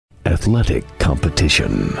athletic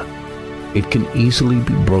competition. It can easily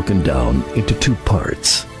be broken down into two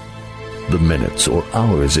parts: the minutes or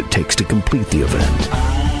hours it takes to complete the event,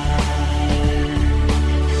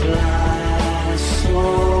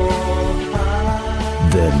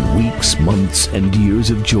 then weeks, months, and years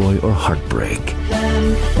of joy or heartbreak.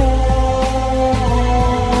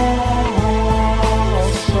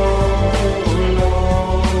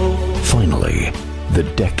 Finally, the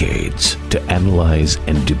decades to analyze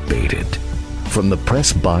and debate it. From the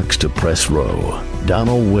press box to press row,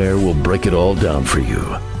 Donald Ware will break it all down for you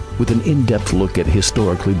with an in-depth look at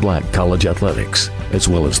historically black college athletics, as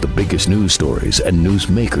well as the biggest news stories and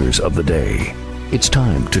newsmakers of the day. It's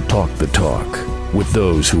time to talk the talk with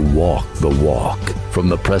those who walk the walk. From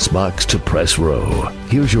the press box to press row,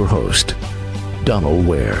 here's your host, Donald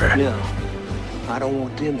Ware. No, I don't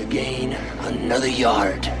want them to gain another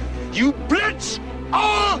yard. You blitz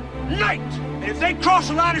all night! And if they cross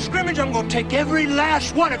the line of scrimmage, I'm gonna take every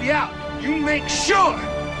last one of you out. You make sure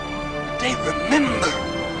that they remember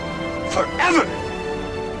forever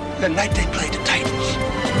the night they played the Titans.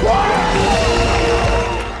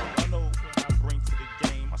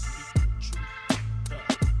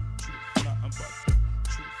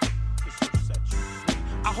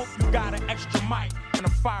 I hope you got an extra mic and a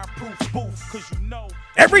fireproof booth, 'cause you know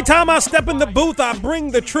every time I step in the booth, I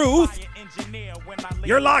bring the truth.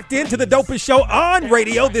 You're locked into the dopest show on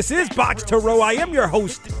radio. This is Box to Row. I am your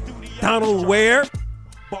host, Donald Ware.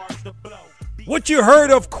 What you heard,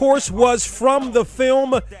 of course, was from the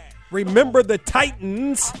film Remember the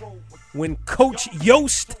Titans, when Coach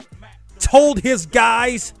Yost told his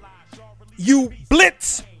guys, you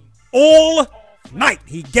blitz all night.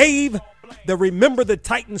 He gave the Remember the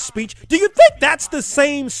Titans speech. Do you think that's the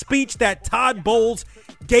same speech that Todd Bowles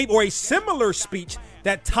gave, or a similar speech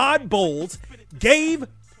that Todd Bowles gave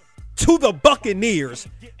to the Buccaneers?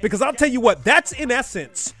 Because I'll tell you what, that's in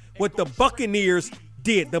essence what the Buccaneers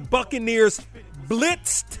did. The Buccaneers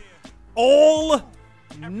blitzed all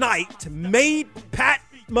night, made Pat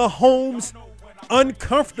Mahomes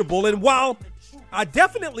uncomfortable. And while I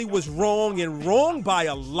definitely was wrong, and wrong by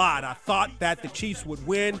a lot, I thought that the Chiefs would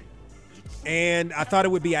win, and I thought it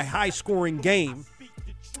would be a high-scoring game.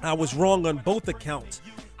 I was wrong on both accounts.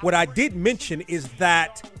 What I did mention is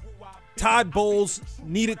that Todd Bowles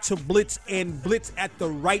needed to blitz and blitz at the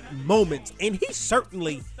right moments, and he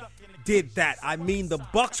certainly did that. I mean, the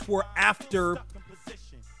Bucs were after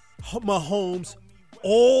Mahomes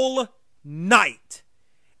all night,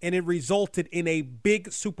 and it resulted in a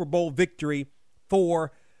big Super Bowl victory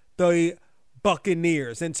for the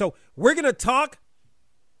Buccaneers. And so we're going to talk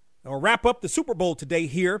or wrap up the Super Bowl today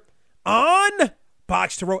here on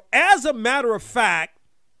Box to Row. As a matter of fact,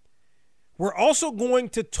 we're also going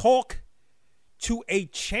to talk to a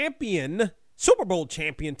champion, Super Bowl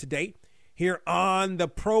champion today here on the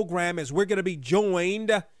program, as we're going to be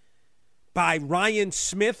joined by Ryan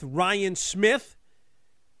Smith. Ryan Smith,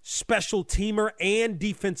 special teamer and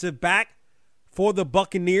defensive back for the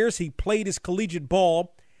Buccaneers. He played his collegiate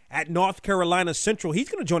ball at North Carolina Central. He's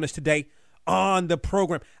going to join us today on the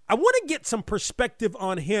program. I want to get some perspective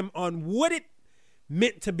on him, on what it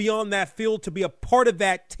meant to be on that field, to be a part of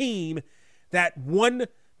that team that won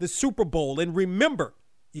the Super Bowl. And remember,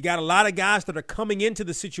 you got a lot of guys that are coming into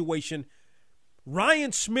the situation.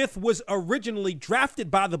 Ryan Smith was originally drafted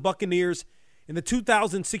by the Buccaneers in the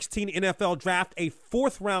 2016 NFL Draft, a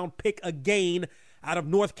fourth-round pick again out of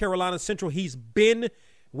North Carolina Central. He's been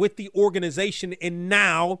with the organization and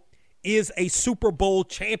now is a Super Bowl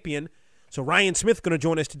champion. So Ryan Smith going to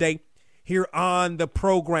join us today here on the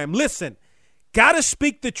program. Listen, got to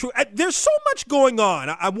speak the truth. There's so much going on.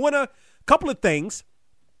 I want to, couple of things.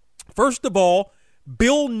 First of all,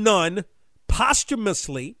 Bill Nunn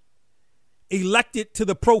posthumously elected to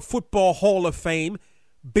the Pro Football Hall of Fame.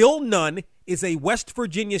 Bill Nunn is a West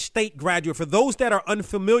Virginia State graduate. For those that are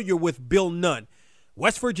unfamiliar with Bill Nunn,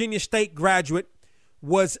 West Virginia State graduate,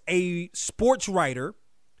 was a sports writer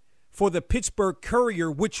for the Pittsburgh Courier,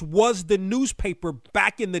 which was the newspaper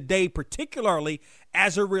back in the day, particularly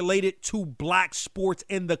as it related to black sports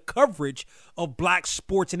and the coverage of black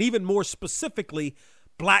sports, and even more specifically,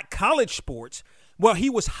 black college sports. Well, he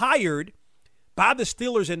was hired by the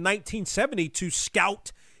Steelers in 1970 to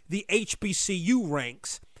scout the HBCU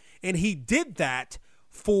ranks, and he did that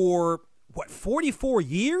for, 44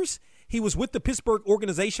 years? He was with the Pittsburgh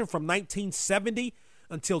organization from 1970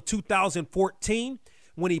 until 2014.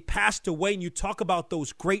 When he passed away, and you talk about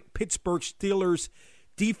those great Pittsburgh Steelers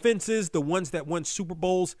defenses, the ones that won Super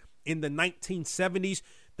Bowls in the 1970s,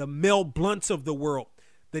 the Mel Blunts of the world,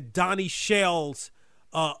 the Donnie Shells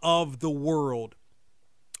of the world,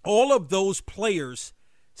 all of those players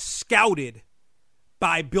scouted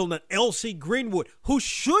by Bill Elsie Greenwood, who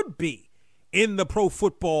should be in the Pro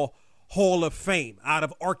Football Hall of Fame out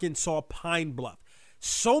of Arkansas Pine Bluff.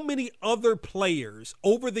 So many other players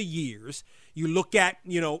over the years. You look at a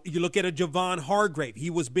Javon Hargrave. He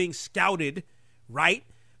was being scouted, right,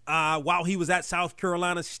 while he was at South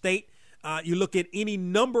Carolina State. You look at any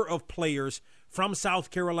number of players from South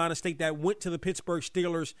Carolina State that went to the Pittsburgh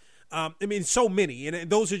Steelers. So many. And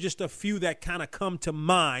those are just a few that kind of come to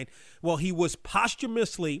mind. Well, he was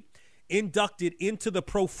posthumously inducted into the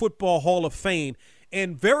Pro Football Hall of Fame,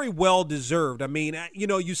 and very well deserved.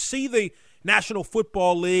 You see the National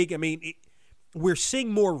Football League. We're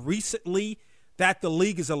seeing more recently that the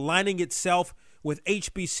league is aligning itself with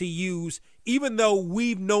HBCUs, even though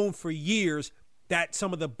we've known for years that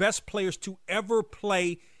some of the best players to ever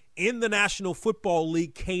play in the National Football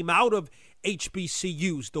League came out of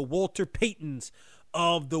HBCUs, the Walter Paytons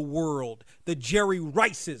of the world, the Jerry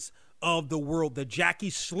Rices of the world, the Jackie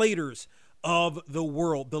Slaters of the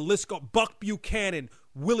world. The list goes, Buck Buchanan,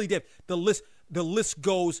 Willie Dave. The list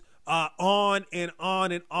goes on and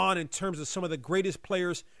on and on in terms of some of the greatest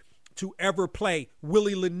players to ever play.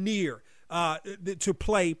 Willie Lanier to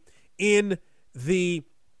play in the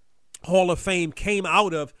Hall of Fame came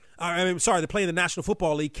out of. To play in the National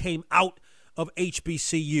Football League came out of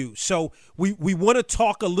HBCU. So we want to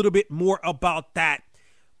talk a little bit more about that,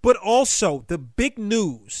 but also the big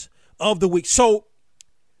news of the week. So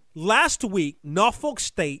last week, Norfolk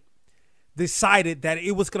State decided that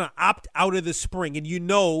it was going to opt out of the spring. And you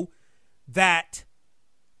know that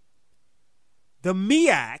the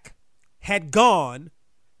MEAC had gone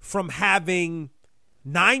from having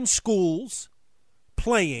 9 schools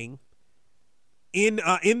playing in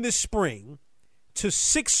the spring to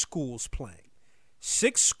 6 schools playing.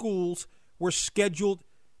 6 schools were scheduled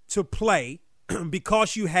to play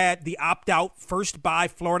because you had the opt-out first by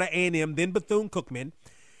Florida A&M, then Bethune-Cookman,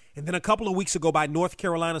 and then a couple of weeks ago by North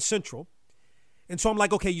Carolina Central. And so I'm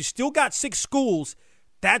like, okay, you still got 6 schools.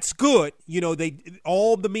 That's good.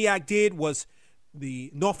 All the MEAC did was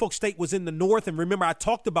the Norfolk State was in the north. And remember, I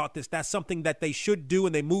talked about this. That's something that they should do.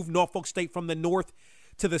 And they moved Norfolk State from the north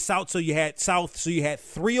to the south. So you had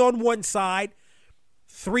 3 on one side,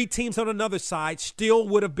 3 teams on another side. Still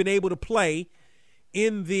would have been able to play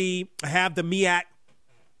have the MEAC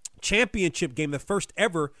championship game, the first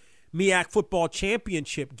ever MEAC football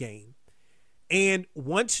championship game. And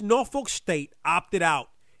once Norfolk State opted out,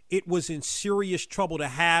 it was in serious trouble to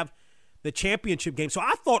have the championship game. So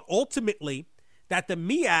I thought ultimately that the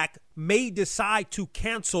MEAC may decide to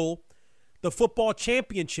cancel the football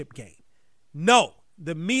championship game. No,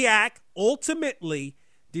 the MEAC ultimately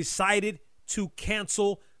decided to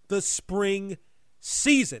cancel the spring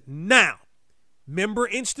season. Now, member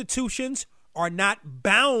institutions are not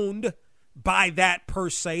bound by that per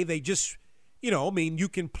se. They just, you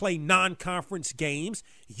can play non-conference games.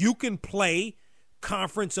 You can play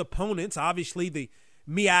conference opponents. Obviously, the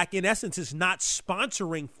MEAC, in essence, is not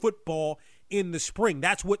sponsoring football in the spring.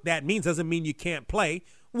 That's what that means. Doesn't mean you can't play.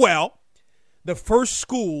 Well, the first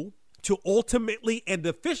school to ultimately and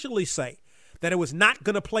officially say that it was not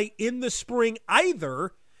going to play in the spring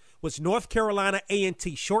either was North Carolina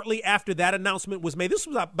A&T. Shortly after that announcement was made, this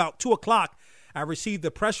was about 2 o'clock, I received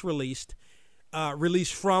the press release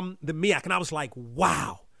from the MEAC, and I was like,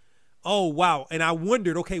 wow. Oh, wow. And I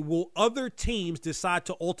wondered, okay, will other teams decide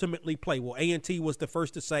to ultimately play? Well, A&T was the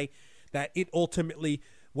first to say that it ultimately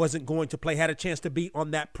wasn't going to play. Had a chance to be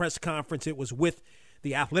on that press conference. It was with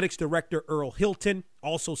the athletics director, Earl Hilton.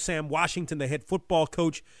 Also, Sam Washington, the head football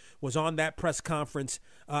coach, was on that press conference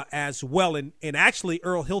as well. And actually,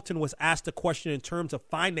 Earl Hilton was asked a question in terms of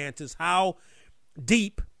finances. How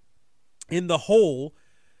deep in the hole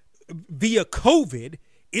via COVID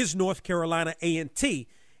is North Carolina A&T?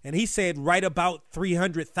 And he said right about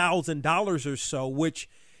 $300,000 or so, which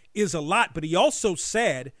is a lot. But he also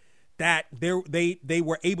said that they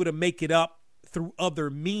were able to make it up through other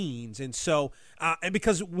means. And so, and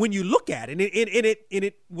because when you look at it, and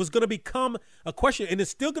it was going to become a question, and it's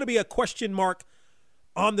still going to be a question mark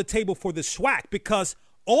on the table for the SWAC, because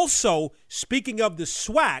also, speaking of the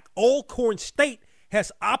SWAC, Alcorn State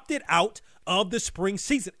has opted out of the spring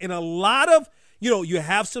season. And a lot of, you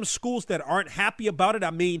have some schools that aren't happy about it. I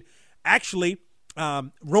mean, actually,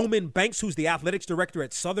 Roman Banks, who's the athletics director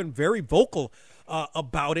at Southern, very vocal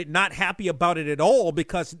about it, not happy about it at all,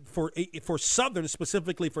 because for Southern,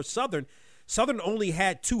 specifically for Southern only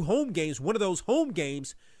had 2 home games. One of those home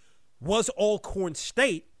games was Alcorn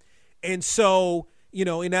State. And so,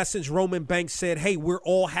 in essence, Roman Banks said, hey, we're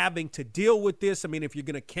all having to deal with this. I mean, if you're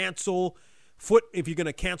going to cancel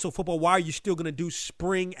football, why are you still going to do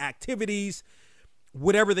spring activities?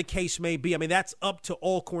 whatever the case may be. I mean, that's up to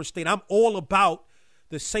Alcorn State. I'm all about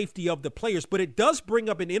the safety of the players, but it does bring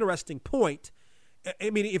up an interesting point. I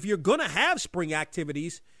mean, if you're going to have spring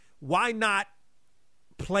activities, why not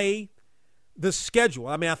play the schedule?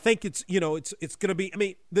 I mean, I think it's going to be, I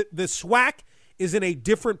mean, the SWAC is in a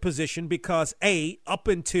different position because up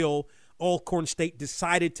until Alcorn State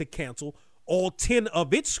decided to cancel, all 10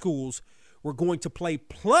 of its schools were going to play.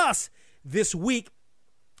 Plus, this week,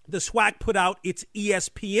 the SWAC put out its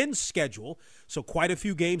ESPN schedule, so quite a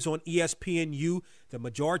few games on ESPNU, the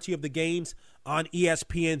majority of the games on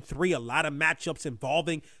ESPN3, a lot of matchups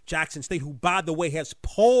involving Jackson State, who, by the way, has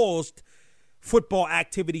paused football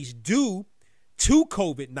activities due to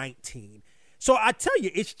COVID-19. So I tell you,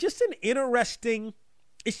 it's just an interesting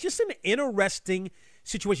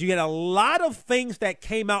situation. You had a lot of things that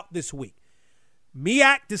came out this week.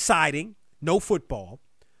 MEAC deciding no football.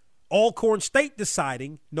 Alcorn State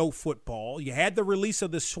deciding no football. You had the release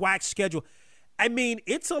of the SWAC schedule. I mean,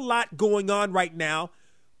 it's a lot going on right now.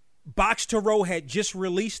 Box to Row had just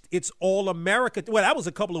released its All-America. Well, that was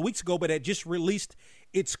a couple of weeks ago, but had just released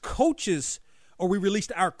its coaches, or we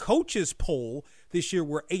released our coaches poll this year,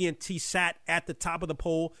 where A&T sat at the top of the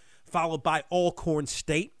poll, followed by Alcorn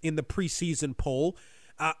State in the preseason poll.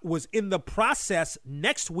 Was in the process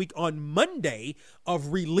next week on Monday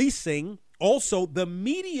of releasing also the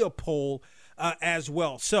media poll as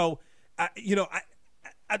well. So,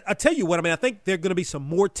 I tell you what, I mean, I think there are going to be some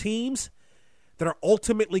more teams that are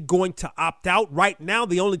ultimately going to opt out. Right now,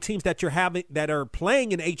 the only teams that you're having that are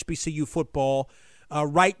playing in HBCU football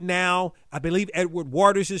right now, I believe Edward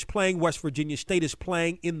Waters is playing. West Virginia State is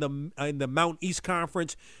playing in the Mountain East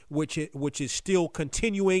Conference, which is still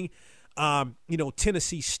continuing.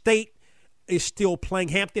 Tennessee State is still playing.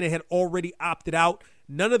 Hampton had already opted out.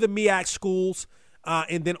 None of the MEAC schools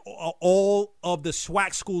and then all of the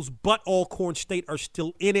SWAC schools but Alcorn State are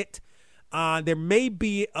still in it. There may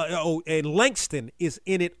be, and Langston is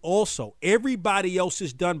in it also. Everybody else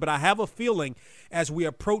is done, but I have a feeling as we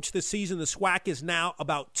approach the season, the SWAC is now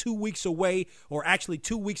about 2 weeks away, or actually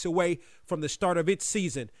 2 weeks away from the start of its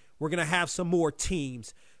season. We're going to have some more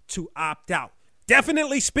teams to opt out.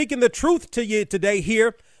 Definitely speaking the truth to you today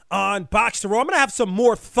here on Box to Row. I'm going to have some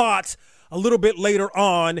more thoughts a little bit later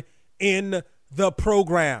on in the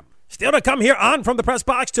program. Still to come here on From the Press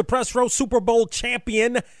Box to Press Row, Super Bowl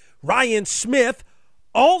champion Ryan Smith.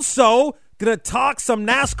 Also going to talk some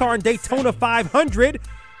NASCAR and Daytona 500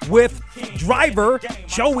 with driver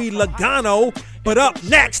Joey Logano. But up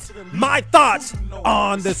next, my thoughts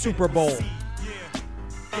on the Super Bowl.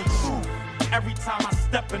 Every time I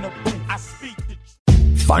step in a booth, I speak.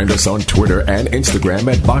 Find us on Twitter and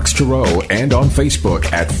Instagram at Box to Row and on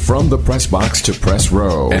Facebook at From the Press Box to Press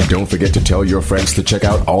Row. And don't forget to tell your friends to check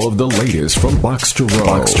out all of the latest from Box to Row.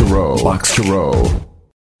 Box to Row. Box to Row.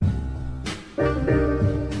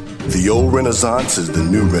 The old Renaissance is the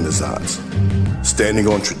new Renaissance, standing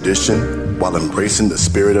on tradition while embracing the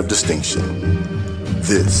spirit of distinction.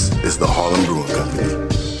 This is the Harlem Brewing Company.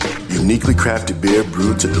 Uniquely crafted beer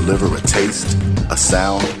brewed to deliver a taste, a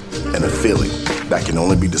sound, and a feeling that can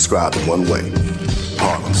only be described in one way: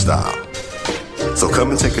 Harlem style. So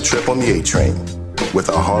come and take a trip on the A train with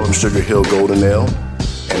our Harlem Sugar Hill Golden Ale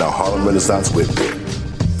and our Harlem Renaissance Wit Beer,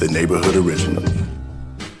 the neighborhood original.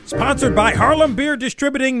 Sponsored by Harlem Beer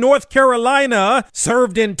Distributing North Carolina,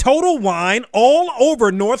 served in Total Wine all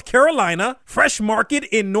over North Carolina, Fresh Market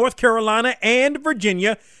in North Carolina and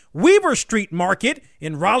Virginia, Weaver Street Market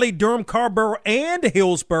in Raleigh, Durham, Carrboro, and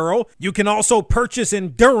Hillsborough. You can also purchase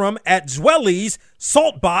in Durham at Zwelly's,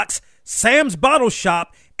 Saltbox, Sam's Bottle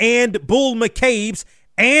Shop, and Bull McCabe's,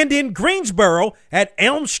 and in Greensboro at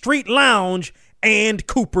Elm Street Lounge and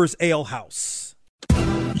Cooper's Ale House.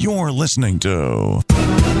 You're listening to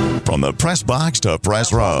From the Press Box to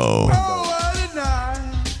Press Row.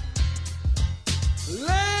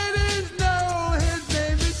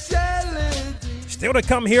 Still to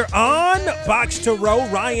come here on Box to Row,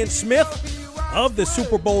 Ryan Smith of the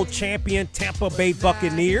Super Bowl champion Tampa Bay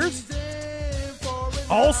Buccaneers.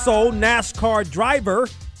 Also, NASCAR driver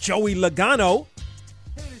Joey Logano.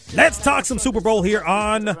 Let's talk some Super Bowl here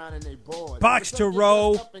on Box to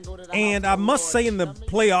Row. And I must say, in the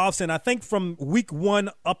playoffs, and I think from week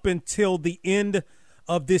one up until the end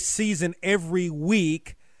of this season, every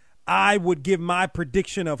week, I would give my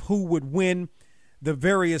prediction of who would win the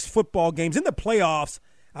various football games. In the playoffs,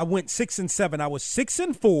 I went 6-7. I was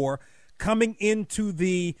 6-4 coming into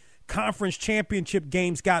the conference championship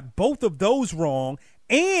games, got both of those wrong,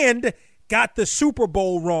 and got the Super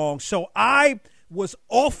Bowl wrong. So I was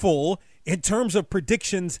awful in terms of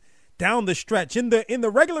predictions down the stretch. In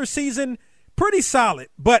the regular season, pretty solid.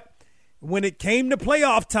 But when it came to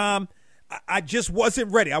playoff time, I just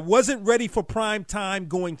wasn't ready. I wasn't ready for prime time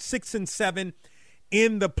going 6-7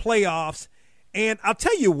 in the playoffs. And I'll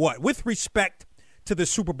tell you what, with respect to the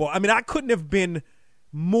Super Bowl, I mean, I couldn't have been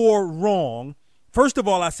more wrong. First of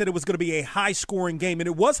all, I said it was going to be a high-scoring game, and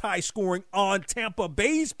it was high-scoring on Tampa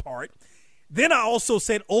Bay's part. Then I also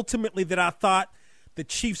said ultimately that I thought the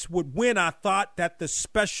Chiefs would win. I thought that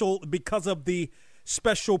because of the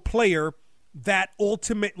special player that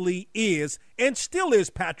ultimately is and still is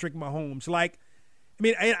Patrick Mahomes. I'm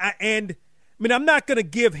not going to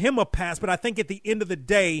give him a pass, but I think at the end of the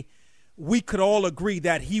day, we could all agree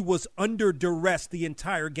that he was under duress the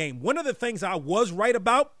entire game. One of the things I was right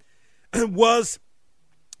about was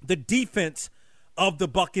the defense of the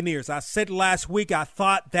Buccaneers. I said last week I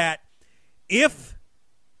thought that if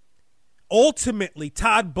ultimately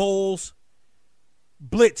Todd Bowles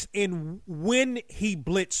blitz and when he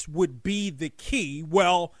blitzed would be the key,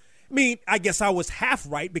 well, I mean, I guess I was half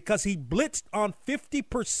right because he blitzed on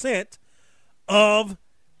 50% of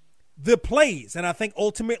the plays. And I think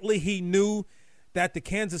ultimately he knew that the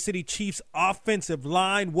Kansas City Chiefs offensive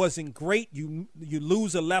line wasn't great. You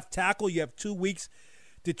lose a left tackle. You have 2 weeks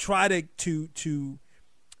to try to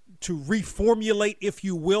reformulate, if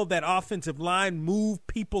you will, that offensive line, move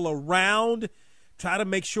people around, try to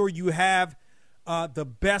make sure you have the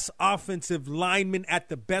best offensive linemen at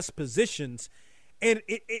the best positions. And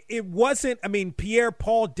it wasn't, I mean,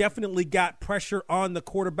 Pierre-Paul definitely got pressure on the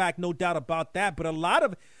quarterback, no doubt about that. But a lot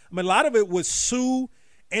of it was Sue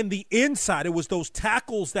and the inside. It was those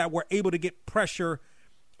tackles that were able to get pressure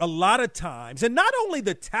a lot of times. And not only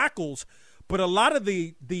the tackles, but a lot of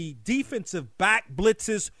the defensive back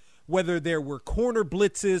blitzes, whether there were corner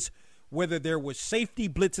blitzes, whether there was safety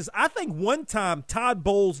blitzes. I think one time Todd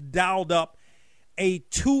Bowles dialed up a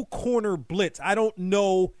 2-corner blitz. I don't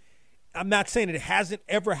know. I'm not saying it hasn't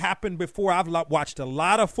ever happened before. I've watched a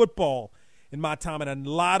lot of football in my time and a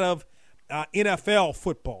lot of NFL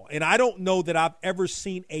football, and I don't know that I've ever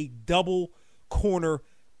seen a double corner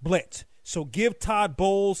blitz. So give Todd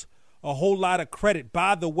Bowles a whole lot of credit.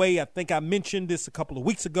 By the way, I think I mentioned this a couple of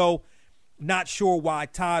weeks ago. Not sure why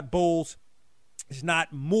Todd Bowles is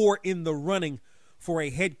not more in the running for a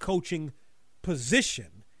head coaching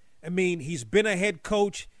position. I mean, he's been a head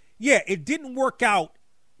coach. Yeah, it didn't work out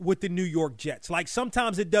with the New York Jets. Like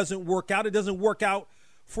sometimes it doesn't work out. It doesn't work out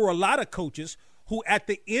for a lot of coaches who at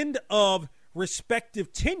the end of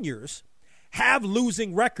respective tenures have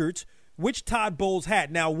losing records, which Todd Bowles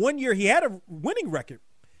had. Now, one year he had a winning record.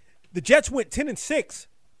 The Jets went 10-6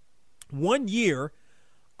 1 year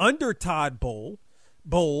under Todd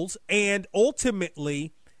Bowles and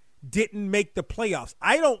ultimately didn't make the playoffs.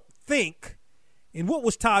 I don't think, and what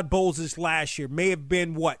was Todd Bowles' last year? May have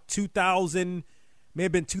been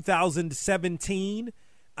 2017.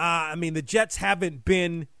 I mean, the Jets haven't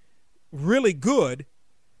been really good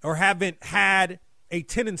or haven't had a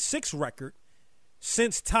 10-6 record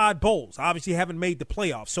since Todd Bowles. Obviously haven't made the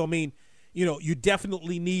playoffs. So, I mean, you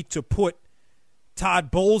definitely need to put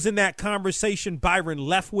Todd Bowles in that conversation. Byron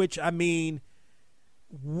Leftwich, I mean,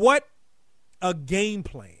 what a game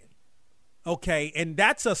plan. Okay, and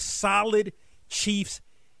that's a solid Chiefs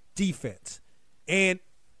defense. And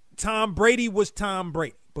Tom Brady was Tom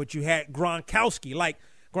Brady, but you had Gronkowski. Like,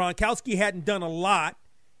 Gronkowski hadn't done a lot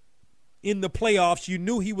in the playoffs. You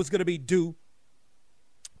knew he was going to be due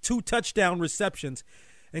 2 touchdown receptions,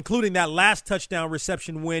 including that last touchdown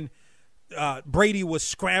reception when Brady was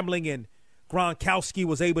scrambling and Gronkowski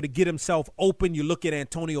was able to get himself open. You look at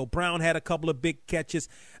Antonio Brown had a couple of big catches.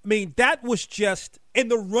 I mean, that was just in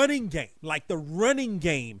the running game, like the running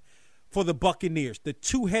game for the Buccaneers. The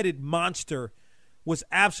two-headed monster was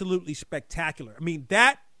absolutely spectacular. I mean,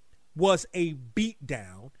 that was a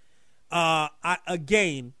beatdown.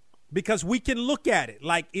 Again, because we can look at it.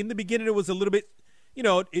 Like in the beginning, it was a little bit,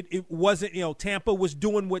 it wasn't, Tampa was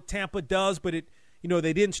doing what Tampa does, but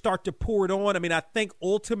they didn't start to pour it on. I mean, I think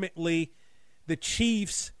ultimately the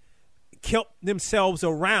Chiefs kept themselves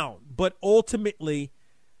around, but ultimately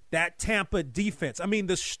that Tampa defense. I mean,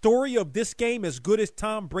 the story of this game, as good as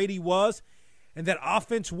Tom Brady was and that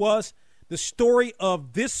offense was, the story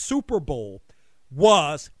of this Super Bowl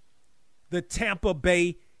was the Tampa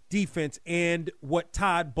Bay defense and what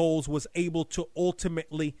Todd Bowles was able to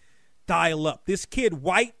ultimately dial up. This kid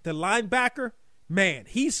White, the linebacker, man,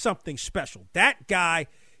 he's something special. That guy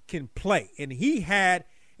can play, and he had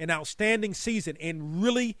an outstanding season and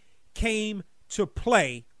really came to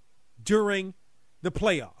play during the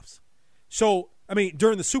playoffs. So, I mean, the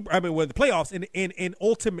playoffs and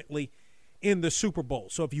ultimately in the Super Bowl.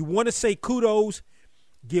 So if you want to say kudos,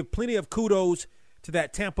 give plenty of kudos to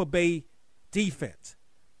that Tampa Bay defense.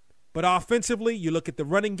 But offensively, you look at the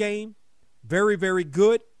running game, very, very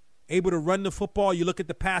good. Able to run the football. You look at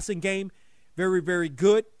the passing game, very, very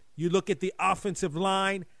good. You look at the offensive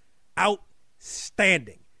line,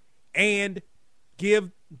 outstanding. And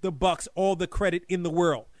give the Bucs all the credit in the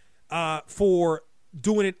world for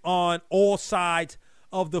doing it on all sides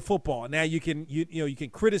of the football. Now you can you can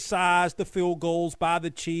criticize the field goals by the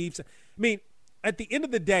Chiefs. I mean, at the end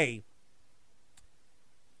of the day,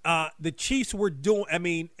 the Chiefs were doing, I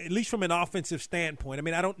mean, at least from an offensive standpoint, I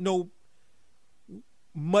mean, I don't know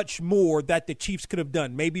much more that the Chiefs could have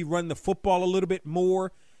done. Maybe run the football a little bit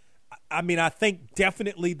more. I mean, I think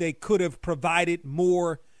definitely they could have provided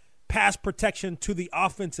more pass protection to the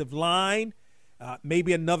offensive line.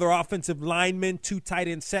 Maybe another offensive lineman, 2 tight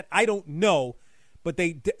end set. I don't know. But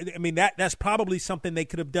that's probably something they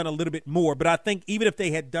could have done a little bit more. But I think even if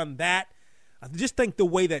they had done that, I just think the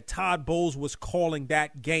way that Todd Bowles was calling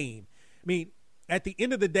that game, I mean, at the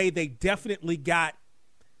end of the day, they definitely got,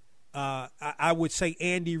 I would say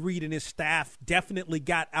Andy Reid and his staff definitely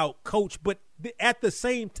got out coached. But at the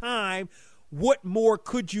same time, what more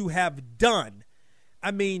could you have done?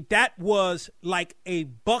 I mean, that was like a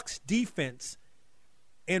Bucs defense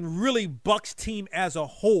and really Bucs team as a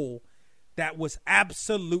whole that was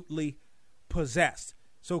absolutely possessed.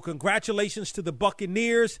 So congratulations to the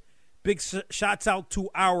Buccaneers. Big shots out to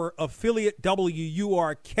our affiliate,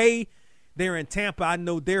 WURK. They're in Tampa. I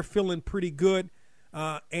know they're feeling pretty good.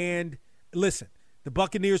 And listen, the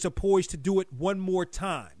Buccaneers are poised to do it one more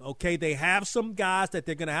time, okay? They have some guys that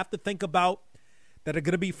they're going to have to think about that are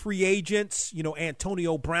going to be free agents. You know,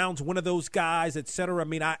 Antonio Brown's one of those guys, et cetera. I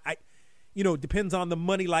mean, I depends on the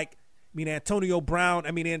money. Like, Antonio Brown,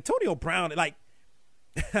 like,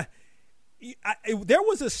 there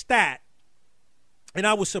was a stat, and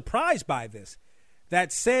I was surprised by this,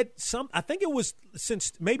 that said I think it was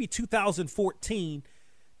since maybe 2014,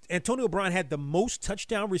 Antonio Brown had the most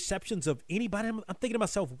touchdown receptions of anybody. I'm thinking to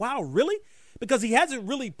myself, wow, really? Because he hasn't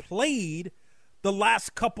really played the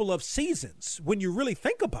last couple of seasons when you really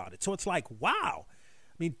think about it. So it's like, wow.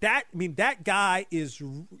 That guy is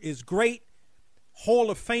great.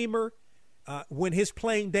 Hall of Famer. When his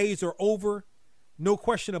playing days are over, no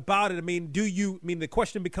question about it. The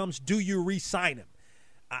question becomes, do you re-sign him?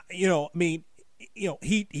 He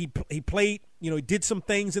played, he did some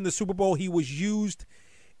things in the Super Bowl. He was used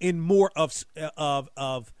in more of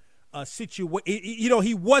a situation.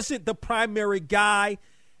 He wasn't the primary guy.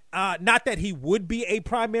 Not that he would be a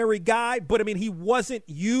primary guy, but he wasn't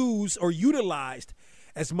used or utilized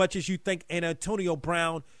as much as you think an Antonio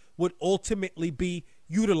Brown would ultimately be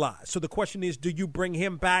utilized. So the question is, do you bring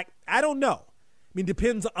him back? I don't know.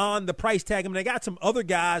 Depends on the price tag. I got some other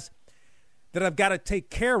guys that I've got to take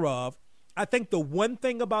care of. I think the one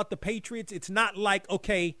thing about the Patriots, it's not like,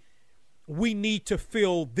 okay, we need to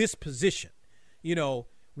fill this position,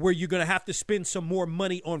 where you're going to have to spend some more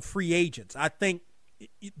money on free agents. I think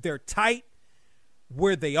they're tight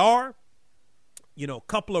where they are. A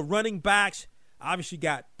couple of running backs. Obviously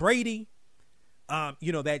got Brady.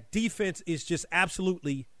 That defense is just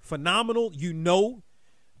absolutely phenomenal.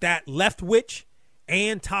 That Leftwich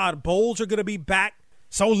and Todd Bowles are going to be back.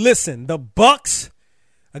 So listen, the Bucs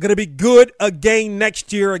are going to be good again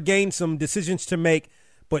next year. Again, some decisions to make,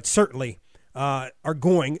 but certainly are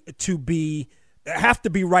going to have to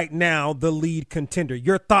be right now the lead contender.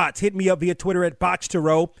 Your thoughts, hit me up via Twitter at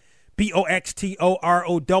Boxtorow,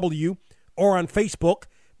 BOXTOROW, or on Facebook,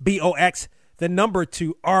 BOX, the number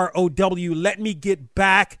 2, ROW. Let me get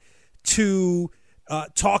back to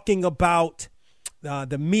talking about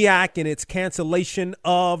the MEAC and its cancellation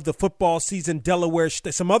of the football season. Delaware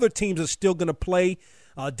State, some other teams are still going to play.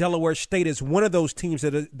 Delaware State is one of those teams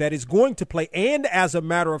that is going to play, and as a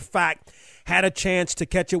matter of fact, had a chance to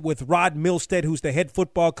catch it with Rod Milstead, who's the head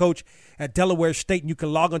football coach at Delaware State. And you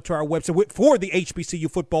can log onto our website for the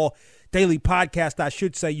HBCU Football Daily Podcast. I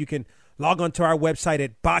should say you can log onto our website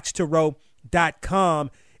at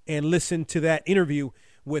boxtorow.com and listen to that interview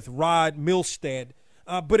with Rod Milstead.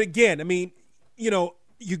 But again,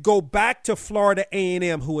 you go back to Florida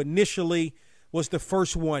A&M, who initially was the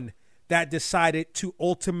first one that decided to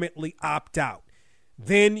ultimately opt out.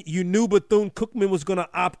 Then you knew Bethune-Cookman was going to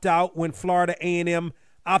opt out when Florida A&M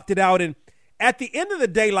opted out. And at the end of the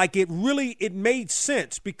day, it made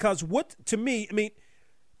sense because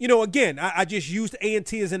again, I just used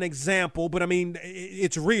A&T as an example, but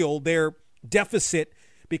it's real. Their deficit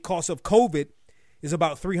because of COVID is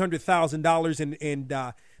about $300,000.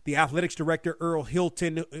 And the athletics director, Earl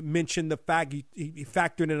Hilton, mentioned the fact he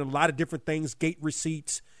factored in a lot of different things, gate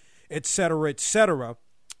receipts, et cetera, et cetera.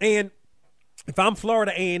 And if I'm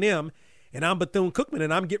Florida A&M and I'm Bethune-Cookman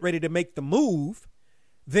and I'm getting ready to make the move,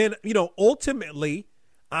 then, ultimately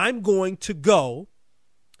I'm going to go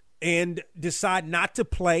and decide not to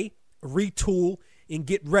play, retool, and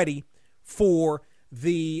get ready for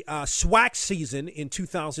the SWAC season in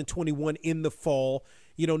 2021 in the fall.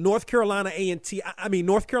 North Carolina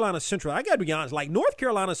North Carolina Central, I got to be honest, like North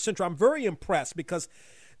Carolina Central, I'm very impressed because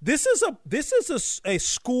this is a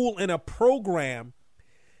school and a program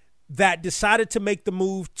that decided to make the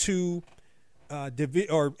move to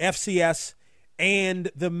FCS and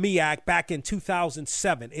the MEAC back in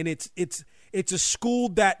 2007. And it's a school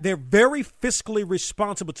that they're very fiscally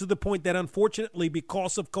responsible to the point that, unfortunately,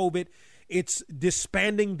 because of COVID, it's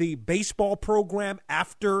disbanding the baseball program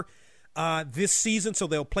after this season. So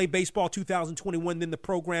they'll play baseball 2021, then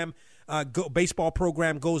the baseball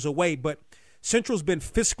program goes away. But Central's been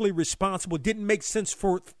fiscally responsible. It didn't make sense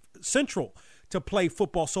for Central to play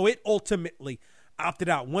football, so it ultimately opted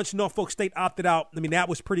out. Once Norfolk State opted out, that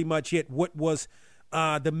was pretty much it. What was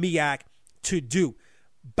the MEAC to do?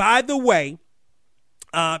 By the way,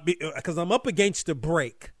 because I'm up against the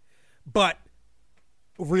break, but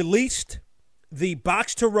released the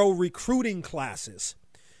Box to Row recruiting classes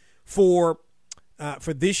for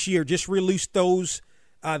this year. Just released those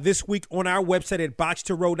this week on our website at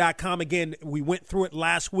boxtorow.com. Again, we went through it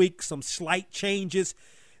last week, some slight changes.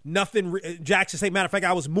 Nothing Jackson State. Matter of fact,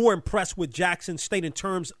 I was more impressed with Jackson State in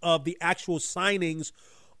terms of the actual signings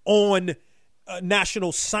on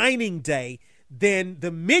National Signing Day than the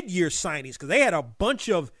mid-year signings, because they had a bunch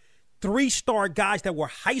of 3-star guys that were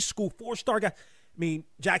high school 4-star guys.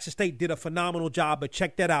 Jackson State did a phenomenal job, but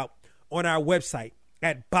check that out on our website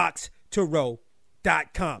at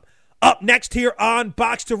boxtorow.com. Up next here on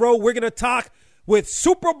Box to Row, we're going to talk with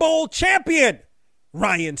Super Bowl champion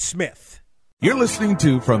Ryan Smith. You're listening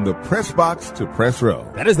to From the Press Box to Press Row.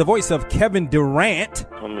 That is the voice of Kevin Durant.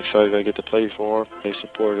 I'm excited I get to play for them. They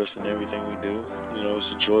support us in everything we do.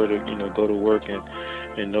 It's a joy to, go to work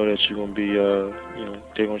and know that you're going to be,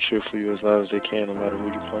 they're going to cheer for you as loud as they can no matter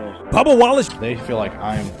who you're playing. Bubba Wallace. They feel like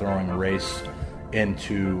I am throwing a race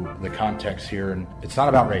into the context here, and it's not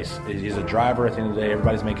about race. He's a driver at the end of the day.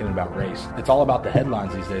 Everybody's making it about race. It's all about the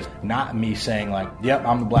headlines these days, not me saying like, yep,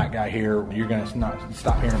 I'm the black guy here, you're going to not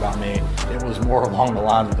stop hearing about me. It was more along the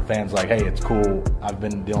lines of the fans like, hey, it's cool, I've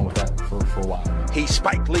been dealing with that for a while. He's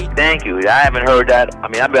Spike Lee. Thank you. I haven't heard that.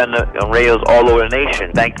 I've been on radios all over the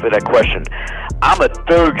nation. Thank you for that question. I'm a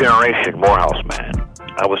third-generation Morehouse man.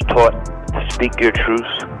 I was taught to speak your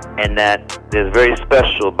truths, and that is very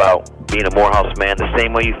special about being a Morehouse man, the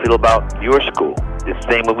same way you feel about your school, the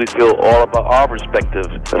same way we feel all about our respective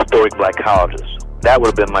historic black colleges. That would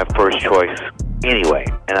have been my first choice anyway,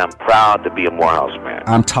 and I'm proud to be a Morehouse man.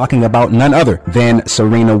 I'm talking about none other than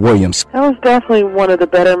Serena Williams. That was definitely one of the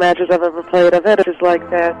better matches I've ever played. I've had it just like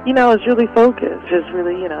that. I was really focused, just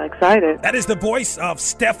really, excited. That is the voice of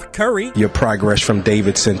Steph Curry. Your progress from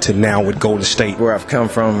Davidson to now with Golden State. Where I've come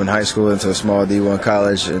from in high school into a small D1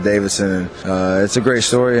 college at Davidson. It's a great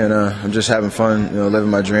story, and I'm just having fun, living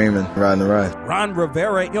my dream and riding the ride. Ron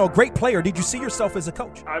Rivera, great player. Did you see yourself as a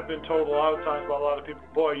coach? I've been told a lot of times by a lot of people,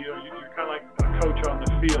 boy, you're kind of like a coach on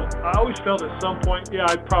the field. I always felt at some point,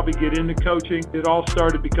 I'd probably get into coaching. It all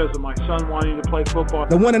started because of my son wanting to play football.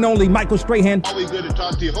 The one and only Michael Strahan. Always good to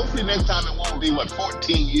talk to you. Hopefully next time it won't be,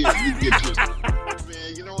 14 years you get to man,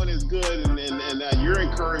 what is good, and you're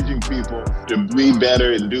encouraging people to be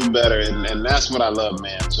better and do better, and that's what I love,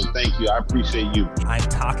 man. So thank you. I appreciate you. I'm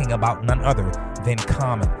talking about none other than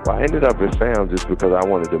Common. Well, I ended up at FAM just because I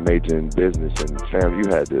wanted to major in business, and FAM, you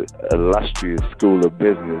had the illustrious school of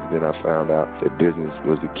business. Then I found out that business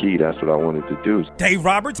was the key. That's what I wanted to do. Dave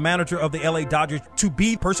Roberts, manager of the LA Dodgers, to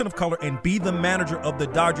be a person of color and be the manager of the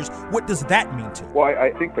Dodgers. What does that mean to you? Well,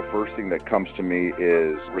 I think the first thing that comes to me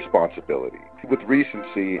is responsibility. With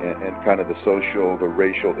recency and kind of the social, the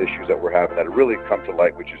racial issues that we're having that really come to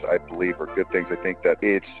light, which is, I believe, are good things. I think that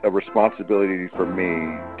it's a responsibility for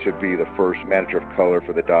me to be the first manager of color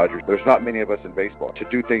for the Dodgers. There's not many of us in baseball. To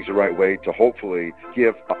do things the right way, to hopefully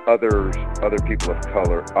give other people of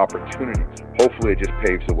color opportunities. Hopefully it just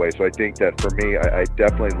paves the way. So I think that for me, I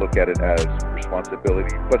definitely look at it as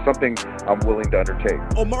responsibility, but something I'm willing to undertake.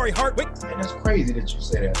 Omari Hardwick. And that's crazy that you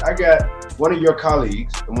say that. I got one of your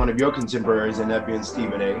colleagues and one of your contemporaries, and that being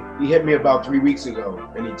Stephen A. He hit me about 3 weeks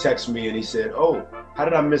ago, and he texted me and he said, "Oh, how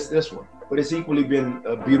did I miss this one?" But it's equally been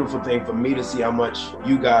a beautiful thing for me to see how much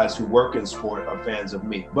you guys who work in sport are fans of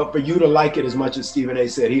me. But for you to like it as much as Stephen A.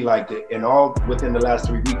 said he liked it, and all within the last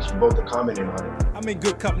 3 weeks, you both are commenting on it. I'm in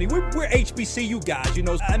good company. We're HBCU guys,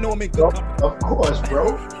 I know I'm in good company. Of course,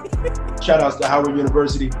 bro. Shout outs to Howard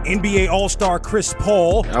University. NBA All-Star Chris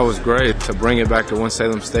Paul. That was great to bring it back to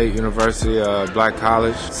Winston-Salem State University, Black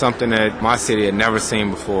College. Something that my city had never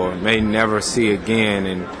seen before, may never see again,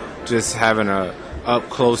 and just having a up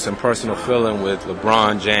close and personal feeling with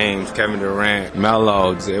LeBron James, Kevin Durant,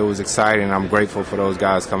 Melo. It was exciting. I'm grateful for those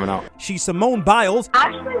guys coming out. She's Simone Biles.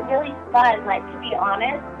 Actually, really fun. Like, to be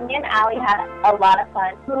honest, me and Allie had a lot of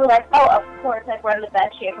fun. We were like, oh, of course, like, we're in the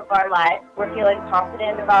best shape of our lives. We're feeling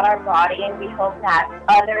confident about our body, and we hope that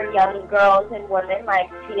other young girls and women,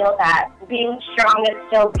 like, feel that being strong is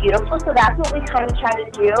still beautiful. So that's what we kind of try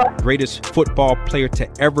to do. Greatest football player to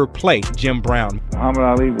ever play, Jim Brown. Muhammad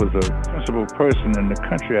Ali was a principal person in the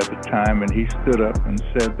country at the time, and he stood up and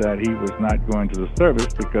said that he was not going to the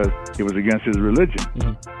service because it was against his religion.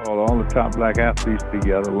 Called all the top black athletes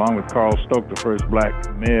together, along with Carl Stoke, the first black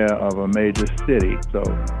mayor of a major city. So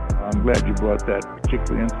I'm glad you brought that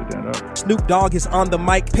particular incident up. Snoop Dogg is on the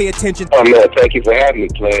mic. Pay attention. Oh, man, thank you for having me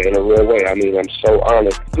play in a real way. I mean, I'm so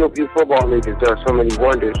honored. Hillview Football League has done so many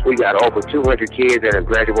wonders. We got over 200 kids that have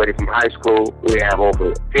graduated from high school. We have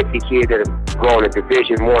over 50 kids that have gone to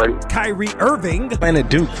Division I. Kyrie Irving. Playing at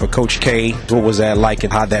Duke for Coach K, what was that like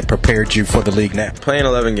and how that prepared you for the league now? Playing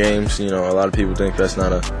 11 games, a lot of people think that's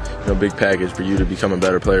not a big package for you to become a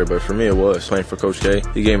better player, but for me it was. Playing for Coach K,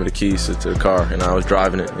 he gave me the keys to the car, and I was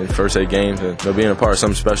driving it in the first 8 games, and being a part of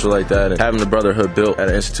something special like that and having the brotherhood built at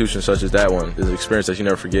an institution such as that one is an experience that you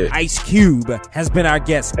never forget. Ice Cube has been our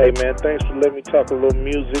guest. Hey man, thanks for letting me talk a little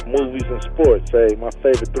music, movies, and sports. Hey, my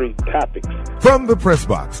favorite 3 topics. From the Press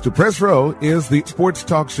Box to Press Row is the sports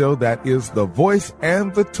talk show that is the voice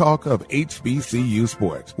and the talk of HBCU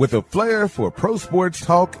sports, with a flair for pro sports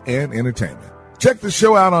talk and entertainment. Check the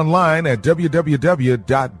show out online at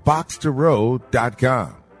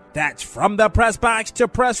www.boxtorow.com. That's From the Press Box to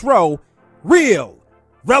Press Row, real,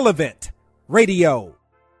 relevant radio.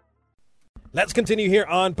 Let's continue here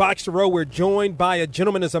on Box to Row. We're joined by a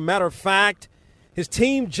gentleman, as a matter of fact. His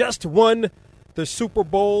team just won the Super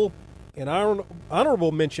Bowl. An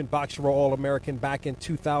honorable mention Box to Row All-American back in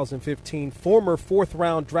 2015. Former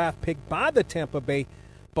 4th-round draft pick by the Tampa Bay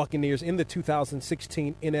Buccaneers in the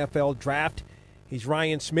 2016 NFL Draft. He's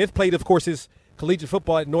Ryan Smith. Played, of course, his collegiate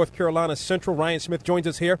football at North Carolina Central. Ryan Smith joins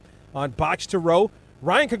us here on Box to Row.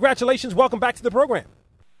 Ryan, congratulations. Welcome back to the program.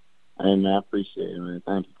 Hey, man, I appreciate it, man.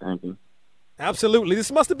 Thank you. Absolutely.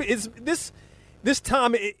 This must have been this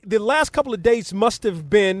time. The last couple of days must have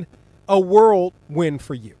been a whirlwind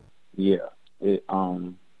for you. Yeah. I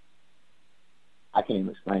can't even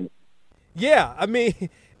explain it. Yeah, I mean,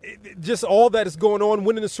 just all that is going on,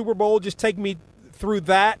 winning the Super Bowl. Just take me through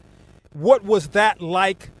that. What was that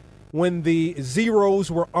like when the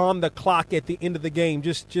zeros were on the clock at the end of the game?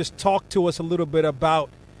 Just talk to us a little bit about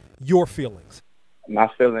your feelings. My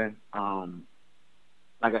feeling,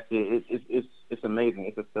 like I said, it's amazing.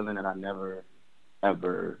 It's a feeling that I never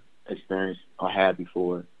ever experienced or had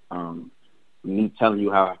before. Me telling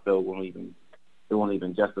you how I felt won't even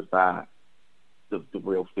justify the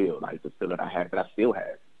real feel, like the feel that I had, that I still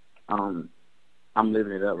have. I'm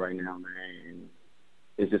living it up right now, man. And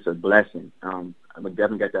it's just a blessing. I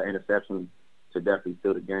definitely got that interception to definitely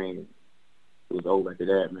seal the game. It was over after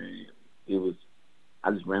that, man.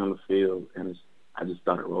 I just ran on the field and I just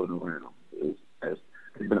started rolling around. It's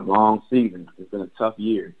been a long season. It's been a tough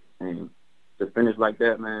year, and to finish like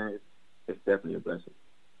that, man, it's definitely a blessing.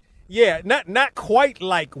 Yeah, not quite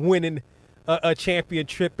like winning a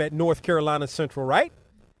championship at North Carolina Central, right?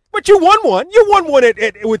 But you won one. You won one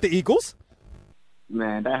with the Eagles.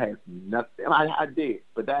 Man, that has nothing. I did,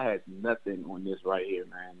 but that has nothing on this right here,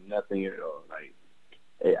 man. Nothing at all. Like,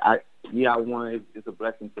 I won. It's a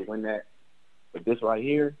blessing to win that. But this right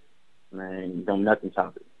here, man, don't nothing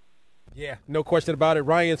top it. Yeah, no question about it.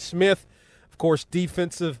 Ryan Smith, of course,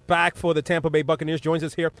 defensive back for the Tampa Bay Buccaneers, joins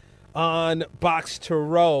us here on Box to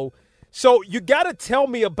Row. So you got to tell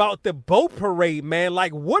me about the boat parade, man.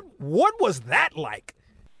 Like, what was that like?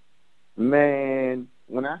 Man,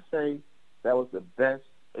 when I say that was the best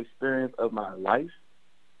experience of my life,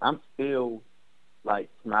 I'm still, like,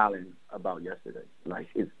 smiling about yesterday. Like,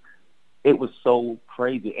 it was so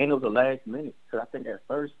crazy. And it was the last minute, because I think at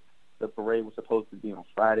first the parade was supposed to be on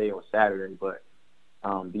Friday or Saturday, but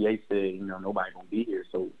DA said, nobody going to be here,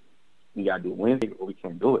 so we got to do it Wednesday or we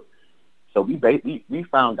can't do it. So we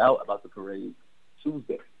found out about the parade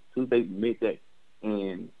Tuesday midday.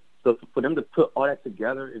 And so for them to put all that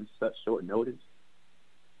together in such short notice,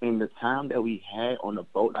 and the time that we had on the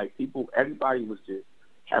boat, like everybody was just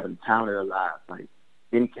having time of their lives. Like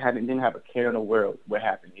didn't have a care in the world what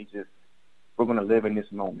happened. It's just, we're gonna live in this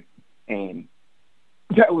moment. And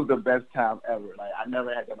that was the best time ever. Like I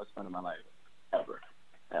never had that much fun in my life ever.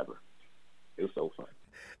 ever. It was so fun.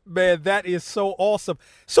 Man, that is so awesome.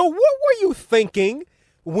 So what were you thinking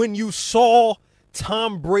when you saw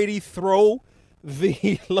Tom Brady throw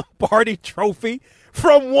the Lombardi Trophy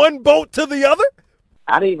from one boat to the other?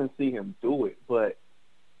 I didn't even see him do it, but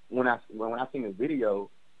when I seen the video,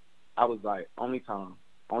 I was like, only Tom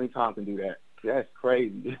can do that. That's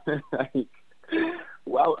crazy. Like,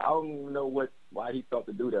 well, I don't even know why he thought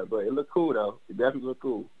to do that, but it looked cool though. It definitely looked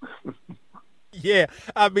cool. Yeah,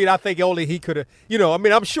 I mean, I think only he could have.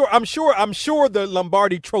 I'm sure the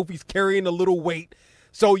Lombardi Trophy's carrying a little weight.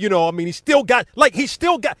 So, he still got.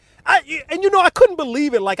 I couldn't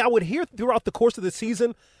believe it. Like, I would hear throughout the course of the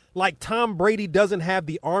season, like, Tom Brady doesn't have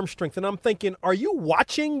the arm strength. And I'm thinking, are you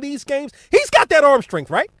watching these games? He's got that arm strength,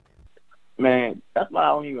 right? Man, that's why I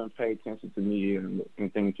don't even pay attention to media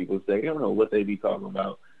and things people say. They don't know what they be talking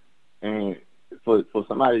about. And for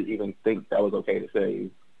somebody to even think that was okay to say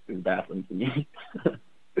is baffling to me.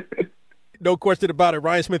 No question about it.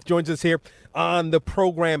 Ryan Smith joins us here on the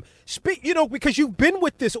program. Because you've been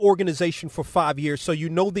with this organization for 5 years, so you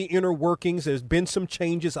know the inner workings. There's been some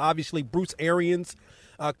changes. Obviously, Bruce Arians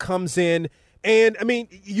comes in. And,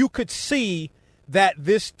 you could see that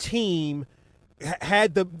this team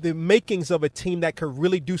had the makings of a team that could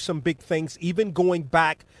really do some big things, even going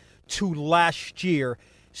back to last year.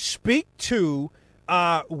 Speak to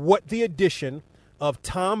what the addition of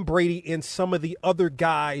Tom Brady and some of the other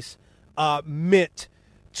guys meant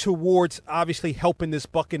towards obviously helping this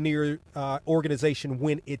Buccaneer organization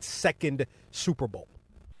win its second Super Bowl.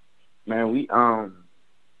 Man, we Tom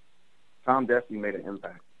definitely made an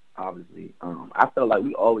impact. Obviously, I felt like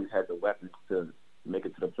we always had the weapons to make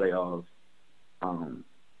it to the playoffs.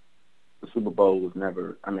 The Super Bowl was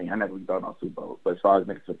never. I never really thought about Super Bowl, but as far as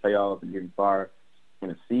making it to the playoffs and getting far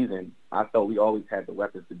in a season, I thought we always had the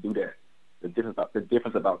weapons to do that. The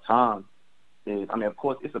difference about Tom is, of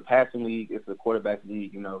course, it's a passing league, it's a quarterback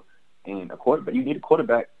league, and a quarterback. You need a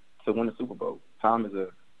quarterback to win the Super Bowl. Tom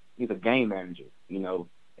he's a game manager, and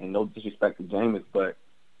no disrespect to Jameis, but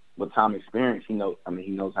with Tom's experience, he knows how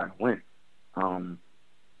to win.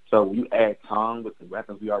 So when you add Tom with the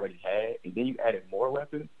weapons we already had, and then you added more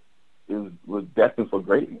weapons, it was destined for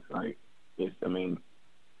greatness. Like, it's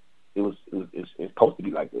supposed to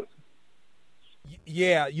be like this.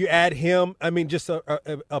 Yeah, you add him. Just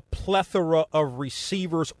a plethora of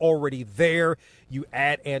receivers already there. You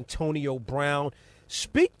add Antonio Brown.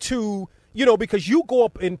 Speak to, because you go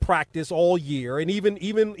up in practice all year, and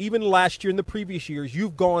even last year and the previous years,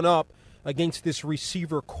 you've gone up against this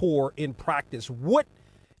receiver core in practice. What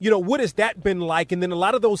has that been like? And then a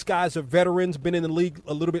lot of those guys are veterans, been in the league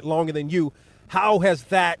a little bit longer than you. How has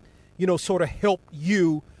that, sort of helped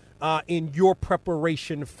you in your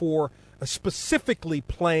preparation for specifically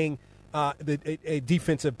playing a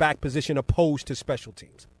defensive back position opposed to special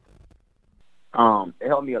teams? It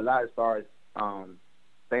helped me a lot as far as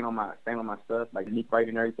staying on my stuff, like sneak right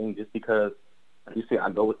and everything. Just because, like you said, I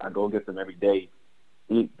go against them every day.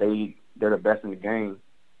 They're the best in the game,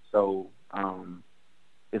 so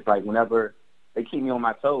it's like whenever they keep me on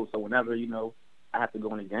my toes. So whenever I have to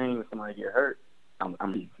go in the game and somebody get hurt, I'm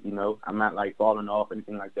not like falling off or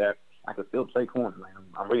anything like that. I can still play corner. Like,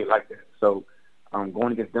 I'm really like that. So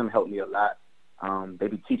going against them helped me a lot. They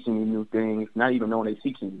be teaching me new things, not even knowing they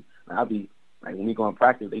teaching me. Like, I'll be like, when we go in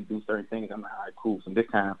practice, they do certain things. I'm like, all right, cool. So this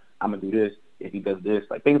time I'm gonna do this if he does this,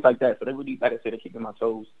 like things like that. So they really, like I said, they keep me on my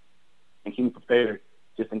toes and keep me prepared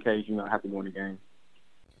just in case I have to go in the game.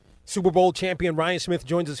 Super Bowl champion Ryan Smith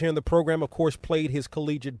joins us here in the program. Of course, played his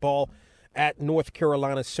collegiate ball at North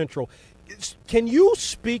Carolina Central. Can you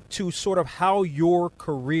speak to sort of how your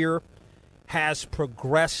career has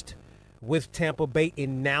progressed with Tampa Bay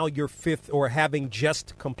in now your fifth, or having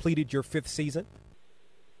just completed your fifth season?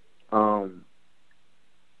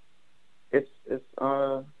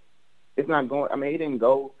 It's not going. It didn't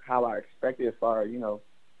go how I expected as far as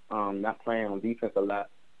not playing on defense a lot,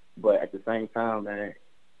 but at the same time, man,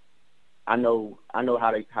 I know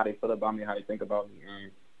how they feel about me, how they think about me,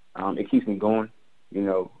 and it keeps me going.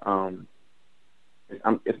 I'm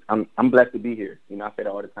blessed to be here. I say that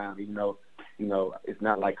all the time, even though it's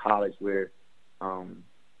not like college where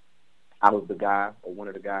I was the guy or one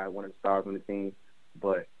of the stars on the team,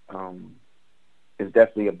 but it's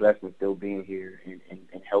definitely a blessing still being here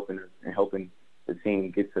and helping us and helping the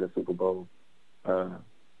team get to the Super Bowl. I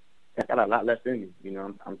got a lot left in me.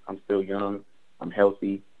 I'm still young. I'm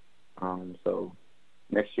healthy. So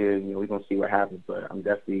next year, we're gonna see what happens. But I'm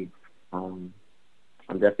definitely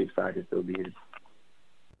excited to still be here.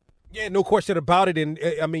 Yeah, no question about it. And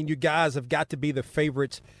you guys have got to be the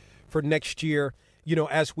favorites for next year.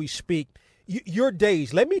 As we speak, your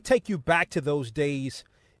days. Let me take you back to those days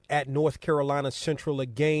at North Carolina Central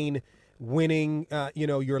again, winning,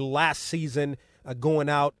 your last season, going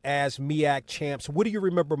out as MEAC champs. What do you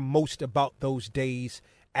remember most about those days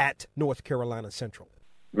at North Carolina Central?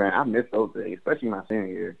 Man, I miss those days, especially my senior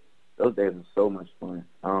year. Those days were so much fun.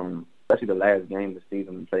 Especially the last game of the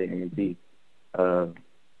season we played A&T.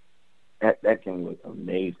 That game was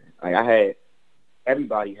amazing. Like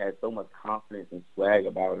everybody had so much confidence and swag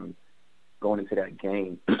about them going into that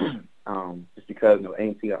game, just because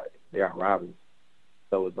A&T they are rivals.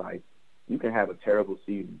 So it's like you can have a terrible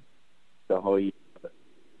season the whole year. But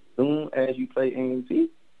as soon as you play A&T,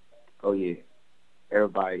 oh yeah,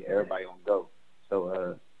 everybody on go.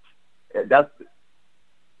 So that's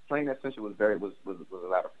playing at Central was a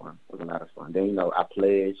lot of fun. It was a lot of fun. Then I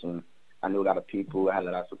pledged and I knew a lot of people. I had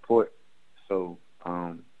a lot of support. So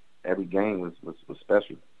every game was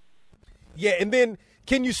special. Yeah, and then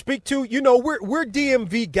can you speak to we're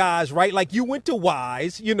DMV guys, right? Like you went to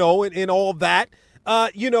Wise, and all that.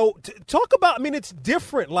 Talk about. I mean, it's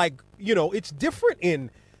different. Like it's different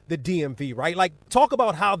in the DMV, right? Like talk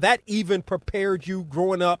about how that even prepared you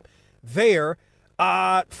growing up there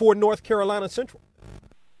for North Carolina Central.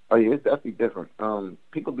 Oh yeah, it's definitely different.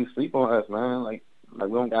 People be sleeping on us, man. Like we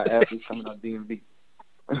don't got athletes coming out DMV.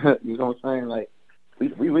 You know what I'm saying? Like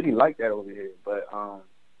we really like that over here. But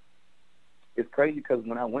it's crazy because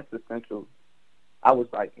when I went to Central, I was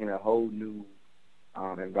like in a whole new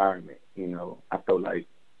environment. I felt like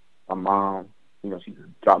my mom, she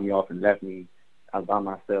just dropped me off and left me. I was by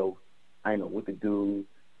myself. I didn't know what to do.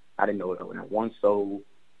 I didn't know one soul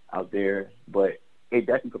out there. But it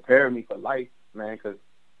definitely prepared me for life, man, because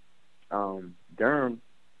Durham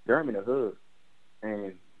in the hood,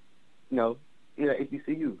 and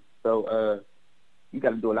HBCU. So you got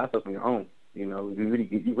to do a lot of stuff on your own. You really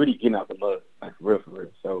getting out the mud, like for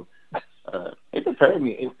real. So it prepared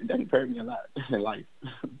me. It prepared me a lot in life.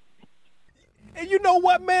 And you know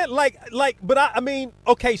what, man? But I mean,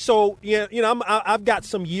 okay, so I've got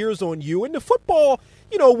some years on you, and the football.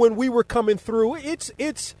 When we were coming through,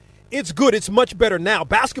 it's good. It's much better now.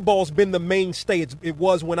 Basketball's been the mainstay. It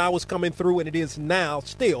was when I was coming through, and it is now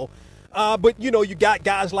still. But you got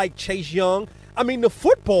guys like Chase Young. I mean, the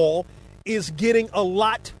football is getting a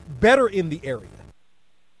lot better in the area.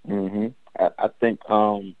 Mm-hmm. I think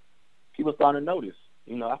people starting to notice.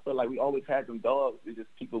 I feel like we always had them dogs. It's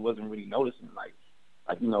just people wasn't really noticing. Like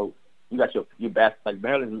you got your like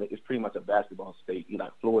Maryland is pretty much a basketball state.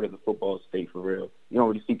 Florida's a football state for real. You don't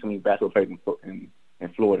really see too many basketball players in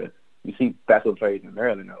Florida. You see basketball players in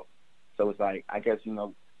Maryland though. So it's like I guess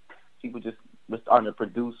people we're starting to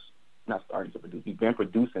produce. Not starting to produce. We've been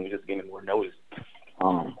producing. We're just getting more notice.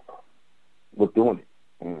 We're doing it,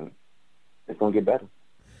 and it's gonna get better.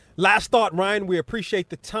 Last thought, Ryan. We appreciate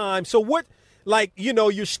the time. So what?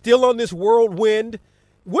 You're still on this whirlwind.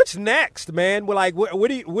 What's next, man? Well, what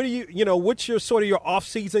do you what's your sort of your off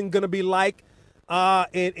season going to be like?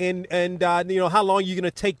 And how long are you going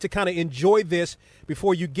to take to kind of enjoy this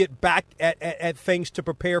before you get back at things to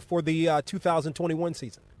prepare for the 2021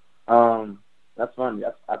 season? That's funny.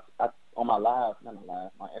 I on my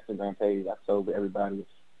my Instagram page, I told everybody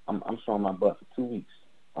I'm showing my butt for 2 weeks.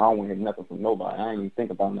 I don't want to hear nothing from nobody. I ain't even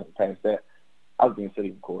think about nothing past that. I was being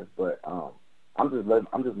silly, of course, but I'm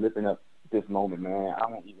just lifting up this moment, man.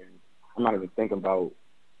 I'm not even thinking about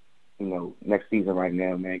next season right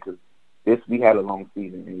now, man, because we had a long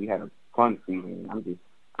season and we had a fun season. I'm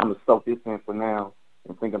gonna soak this in for now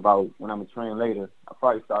and think about when I'm a train later. I'll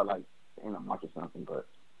probably start like in a month or something, but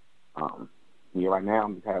right now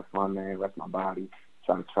I'm just having fun, man. Rest my body,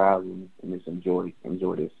 trying to travel and just enjoy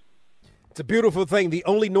this. It's a beautiful thing. The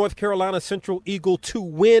only North Carolina Central Eagle to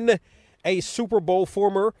win a Super Bowl,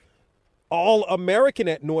 former All-American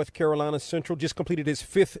at North Carolina Central, just completed his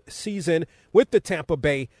 5th season with the Tampa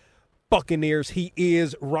Bay Buccaneers. He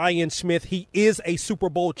is Ryan Smith. He is a Super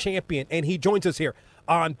Bowl champion, and he joins us here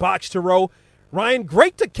on Box to Row. Ryan,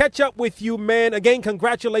 great to catch up with you, man. Again,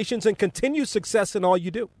 congratulations and continued success in all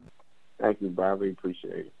you do. Thank you, Bobby.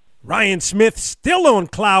 Appreciate it. Ryan Smith still on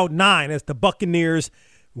cloud 9 as the Buccaneers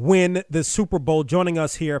win the Super Bowl, joining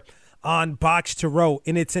us here on Box to Row.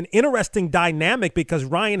 And it's an interesting dynamic because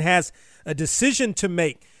Ryan has a decision to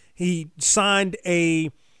make. He signed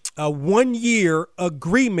a 1-year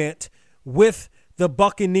agreement with the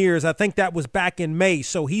Buccaneers. I think that was back in May.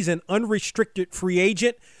 So he's an unrestricted free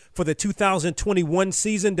agent for the 2021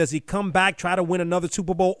 season. Does he come back, try to win another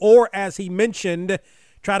Super Bowl, or, as he mentioned,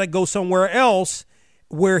 try to go somewhere else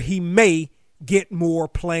where he may get more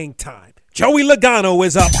playing time? Joey Logano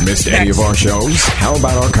is up. Missed any of our shows? How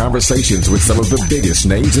about our conversations with some of the biggest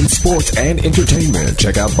names in sports and entertainment?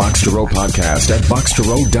 Check out Box to Row Podcast at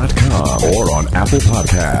boxtorow.com or on Apple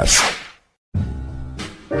Podcasts.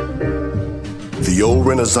 The old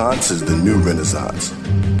Renaissance is the new Renaissance,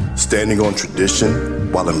 standing on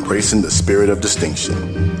tradition while embracing the spirit of distinction.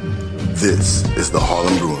 This is the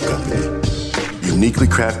Harlem Brewing Company. Uniquely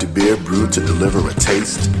crafted beer brewed to deliver a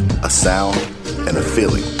taste, a sound, and a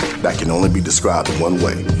feeling that can only be described in one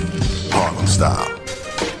way, Harlem style.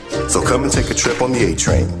 So come and take a trip on the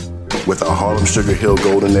A-Train with our Harlem Sugar Hill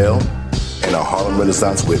Golden Ale and our Harlem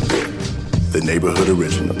Renaissance Wit Beer, the neighborhood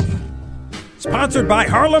original. Sponsored by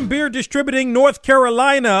Harlem Beer Distributing North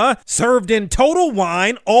Carolina, served in Total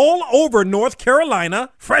Wine all over North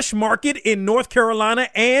Carolina, Fresh Market in North Carolina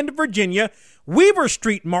and Virginia, Weaver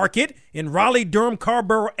Street Market in Raleigh, Durham,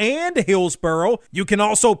 Carrboro, and Hillsborough. You can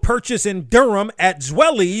also purchase in Durham at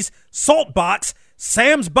Zwelly's, Saltbox,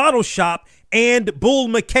 Sam's Bottle Shop, and Bull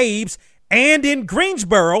McCabe's, and in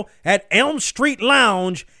Greensboro at Elm Street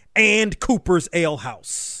Lounge and Cooper's Ale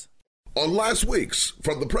House. On last week's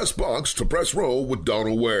From the Press Box to Press Row with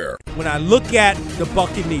Donald Ware. When I look at the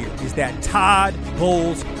Buccaneers, is that Todd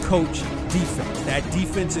Bowles coach defense. That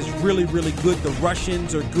defense is really, really good. The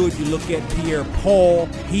Russians are good. You look at Pierre Paul.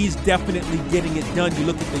 He's definitely getting it done. You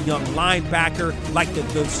look at the young linebacker, like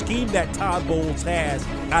the scheme that Todd Bowles has.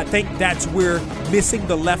 I think that's where missing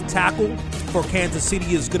the left tackle for Kansas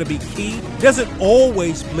City is going to be key. He doesn't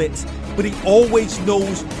always blitz, but he always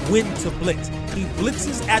knows when to blitz. He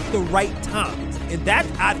blitzes at the right times, and that,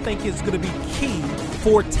 I think, is going to be key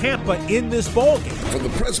for Tampa in this ballgame. From the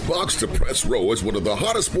Press Box to Press Row is one of the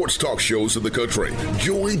hottest sports talk shows in the country.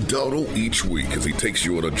 Join Donald each week as he takes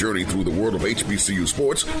you on a journey through the world of HBCU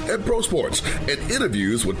sports and pro sports and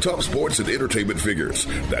interviews with top sports and entertainment figures.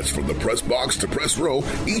 That's From the Press Box to Press Row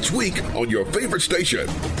each week on your favorite station.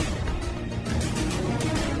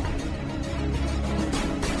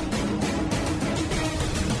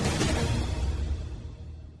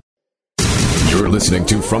 You're listening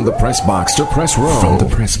to From the Press Box to Press Row. From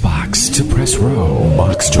the Press Box to Press Row.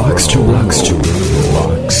 Box to Box to Box to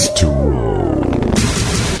Box to Row.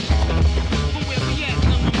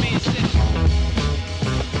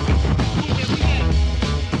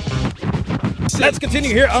 Let's continue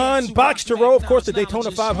here on Box to Row. Of course, the Daytona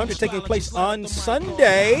 500 taking place on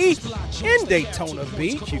Sunday in Daytona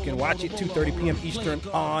Beach. You can watch it 2:30 p.m. Eastern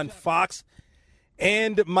on Fox.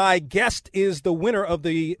 And my guest is the winner of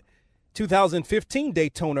the 2015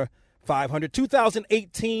 Daytona 500,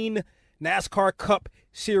 2018 NASCAR Cup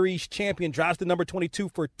Series champion, drives the number 22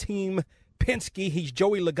 for Team Penske. He's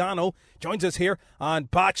Joey Logano, joins us here on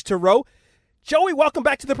Box to Row. Joey, welcome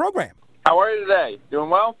back to the program. How are you today? Doing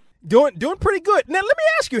well? Doing pretty good. Now, let me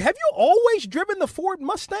ask you, have you always driven the Ford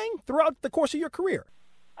Mustang throughout the course of your career?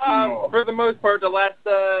 For the most part, the last,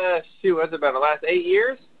 the last 8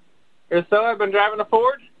 years or so I've been driving a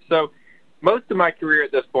Ford. So most of my career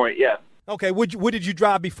at this point, yes. Okay, what did you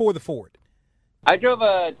drive before the Ford? I drove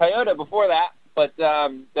a Toyota before that, but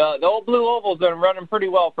the old Blue Oval's been running pretty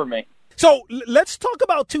well for me. So let's talk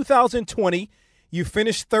about 2020. You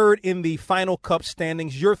finished third in the final Cup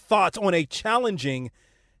standings. Your thoughts on a challenging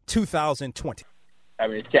 2020? I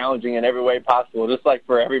mean, it's challenging in every way possible, just like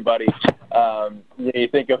for everybody. You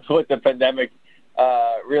think of what the pandemic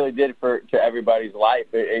really did to everybody's life.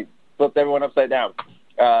 It flipped everyone upside down.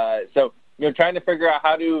 So, trying to figure out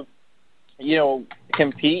how to,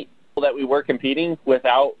 compete that we were competing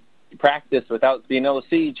without practice, without being able to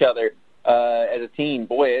see each other as a team.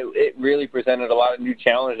 Boy, it really presented a lot of new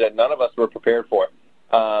challenges that none of us were prepared for.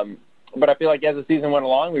 But I feel like as the season went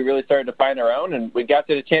along, we really started to find our own, and we got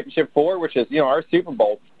to the Championship 4, which is, our Super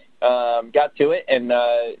Bowl. Got to it, and,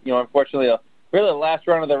 unfortunately, really the last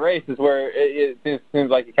run of the race is where it seems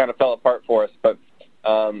like it kind of fell apart for us. But,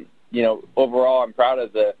 overall, I'm proud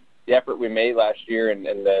of the effort we made last year and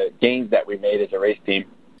the gains that we made as a race team.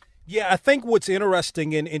 Yeah, I think what's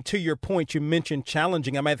interesting, and to your point, you mentioned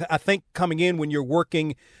challenging. I mean, I think coming in when you're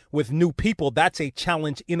working with new people, that's a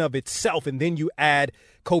challenge in of itself, and then you add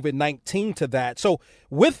COVID-19 to that. So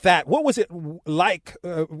with that, what was it like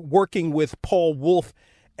working with Paul Wolfe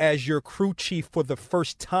as your crew chief for the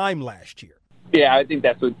first time last year? Yeah, I think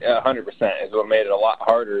that's what 100% is what made it a lot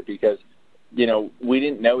harder because, we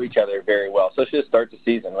didn't know each other very well, especially to start the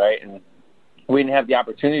season, right? And we didn't have the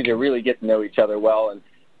opportunity to really get to know each other well.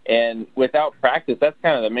 And without practice, that's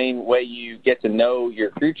kind of the main way you get to know your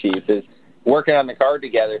crew chief is working on the car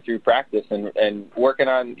together through practice and working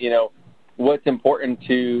on, what's important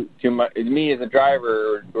to me as a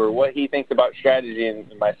driver or what he thinks about strategy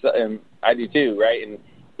and I do too, right? And,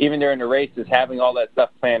 even during the races, having all that stuff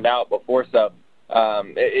planned out before stuff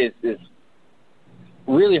is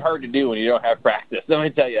really hard to do when you don't have practice, let me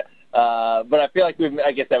tell you. But I feel like we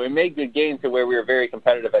made good gains to where we were very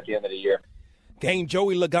competitive at the end of the year. Dane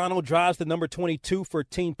Joey Logano drives the number 22 for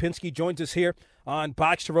Team Penske, joins us here on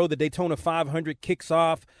Box to Row. The Daytona 500 kicks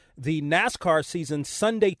off the NASCAR season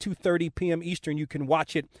Sunday, 2:30 p.m. Eastern. You can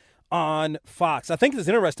watch it on Fox. I think this is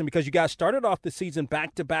interesting because you guys started off the season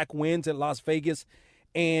back-to-back wins at Las Vegas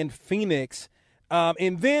and Phoenix.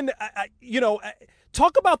 And then,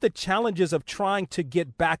 talk about the challenges of trying to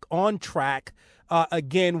get back on track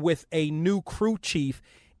again with a new crew chief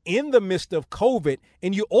in the midst of COVID,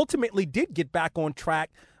 and you ultimately did get back on track,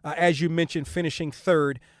 as you mentioned, finishing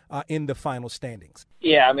third in the final standings.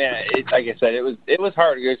 Yeah, I mean, like I said, it was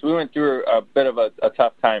hard because we went through a bit of a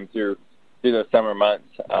tough time through those summer months.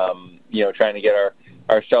 Trying to get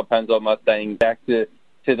our Shell Pennzoil Mustang back to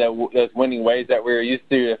those winning ways that we were used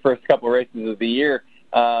to the first couple of races of the year.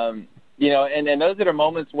 And those are the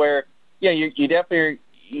moments where you definitely.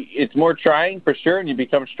 It's more trying for sure, and you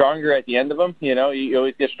become stronger at the end of them. You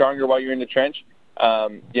always get stronger while you're in the trench.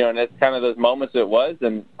 And that's kind of those moments it was.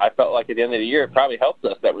 And I felt like at the end of the year, it probably helped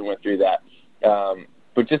us that we went through that.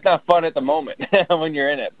 But just not fun at the moment when you're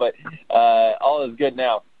in it. But all is good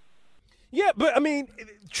now. Yeah, but I mean,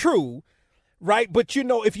 true, right? But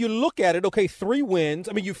if you look at it, okay, 3 wins.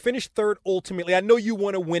 I mean, you finished third ultimately. I know you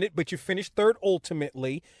want to win it, but you finished third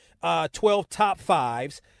ultimately. 12 top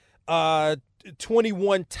 5s.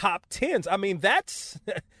 21 top 10s. I mean, that's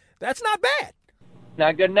not bad.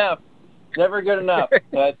 Not good enough. Never good enough.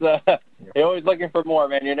 That's you're always looking for more,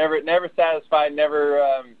 man. You're never satisfied,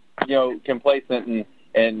 never complacent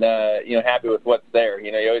and happy with what's there.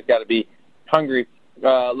 You always got to be hungry,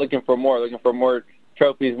 looking for more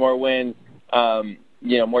trophies, more wins,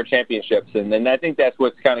 more championships. And then I think that's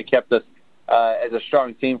what's kind of kept us as a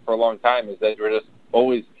strong team for a long time, is that we're just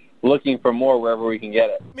always looking for more wherever we can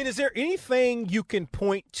get it. I mean, is there anything you can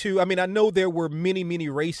point to? I mean, I know there were many, many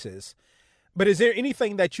races, but is there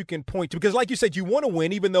anything that you can point to? Because like you said, you want to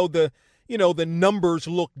win, even though the numbers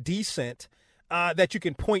look decent, that you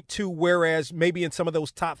can point to, whereas maybe in some of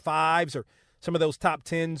those top 5s or some of those top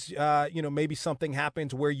 10s, maybe something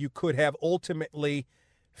happens where you could have ultimately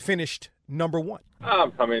finished number 1.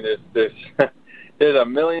 I mean, there's a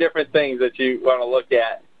million different things that you want to look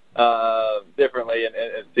at differently and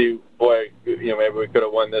see, boy, maybe we could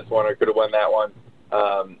have won this one or could have won that one.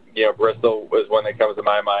 Bristol was one that comes to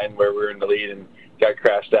my mind where we were in the lead and got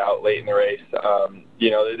crashed out late in the race.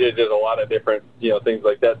 There's a lot of different, things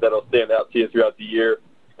like that that'll stand out to you throughout the year.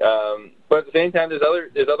 But at the same time, there's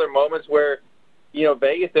other moments where,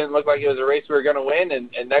 Vegas didn't look like it was a race we were going to win.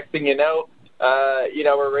 And next thing you know,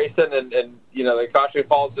 we're racing and the caution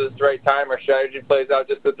falls just at the right time. Our strategy plays out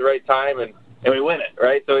just at the right time and we win it,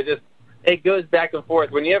 right? So it goes back and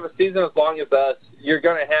forth. When you have a season as long as us, you're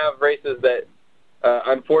going to have races that,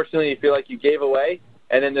 unfortunately, you feel like you gave away,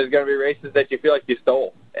 and then there's going to be races that you feel like you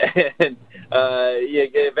stole. And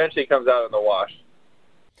it eventually comes out in the wash.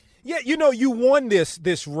 Yeah, you won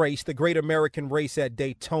this race, the Great American Race at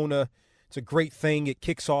Daytona. It's a great thing. It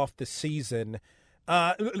kicks off the season.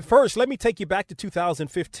 First, let me take you back to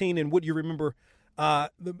 2015 and what you remember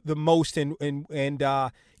the most and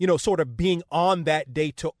sort of being on that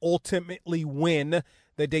day to ultimately win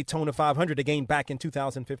the Daytona 500 again back in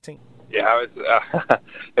 2015. Yeah,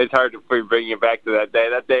 it's hard to bring you back to that day.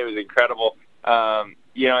 That day was incredible. And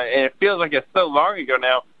it feels like it's so long ago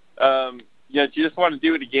now. You just want to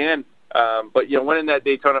do it again. But winning that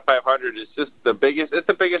Daytona 500 is just the biggest. It's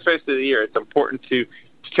the biggest race of the year. It's important to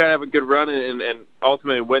try to have a good run and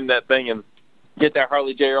ultimately win that thing and get that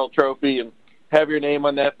Harley J. Earl Trophy and have your name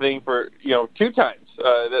on that thing for 2 times.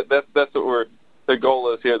 That's what the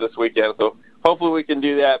goal is here this weekend. So hopefully we can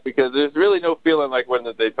do that because there's really no feeling like winning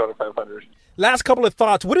the Daytona 500. Last couple of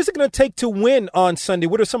thoughts. What is it going to take to win on Sunday?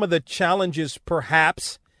 What are some of the challenges,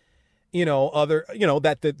 perhaps,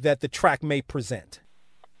 that the track may present?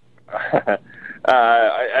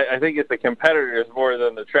 I think it's the competitors more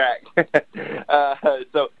than the track.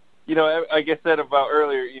 So, like I said about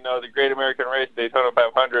earlier, the Great American Race, Daytona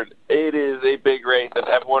 500, it is a big race, and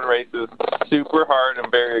F1 races super hard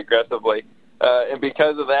and very aggressively. And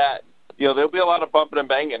because of that, there'll be a lot of bumping and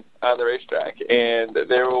banging on the racetrack, and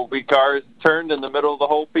there will be cars turned in the middle of the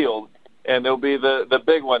whole field, and there'll be the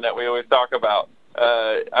big one that we always talk about.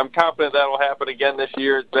 I'm confident that will happen again this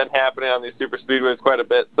year. It's been happening on these super speedways quite a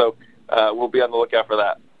bit, so we'll be on the lookout for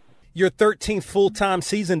that. Your 13th full-time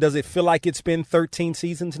season, does it feel like it's been 13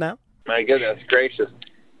 seasons now? My goodness gracious.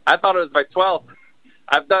 I thought it was my 12th.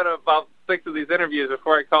 I've done about 6 of these interviews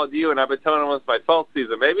before I called you, and I've been telling them it's my 12th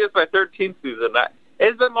season. Maybe it's my 13th season.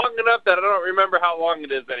 It's been long enough that I don't remember how long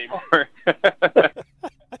it is anymore.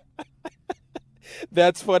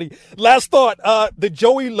 That's funny. Last thought, the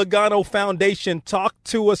Joey Logano Foundation, talk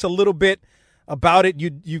to us a little bit about it.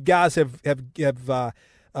 You guys have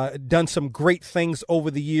done some great things over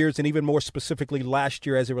the years, and even more specifically last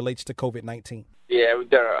year as it relates to COVID-19. Yeah, we've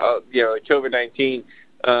done, COVID-19,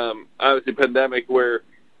 obviously pandemic where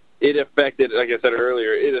it affected, like I said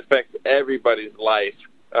earlier, it affects everybody's life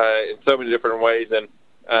in so many different ways. And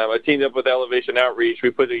I teamed up with Elevation Outreach.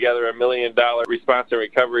 We put together a $1 million response and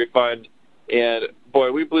recovery fund. And,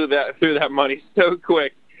 boy, we blew through that money so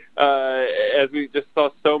quick as we just saw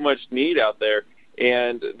so much need out there.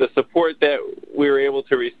 And the support that we were able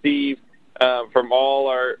to receive from all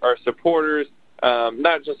our supporters,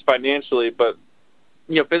 not just financially, but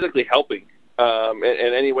physically helping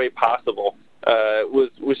in any way possible,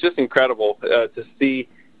 was just incredible to see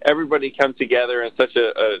everybody come together in such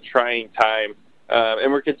a trying time.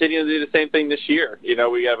 And we're continuing to do the same thing this year.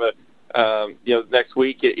 We have next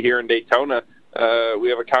week here in Daytona, we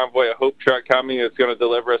have a convoy, a Hope truck coming that's going to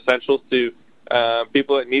deliver essentials to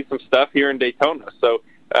people that need some stuff here in Daytona. So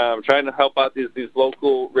trying to help out these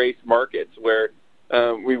local race markets where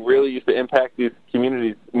we really used to impact these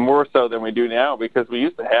communities more so than we do now, because we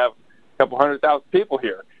used to have a couple 100,000 people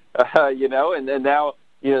here, and now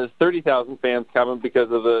there's 30,000 fans coming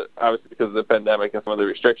because of the pandemic and some of the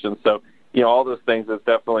restrictions. So all those things have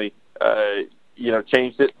definitely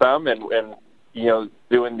changed it some, and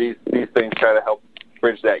doing these things try to help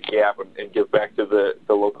bridge that gap and give back to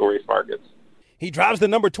the local race markets. He drives the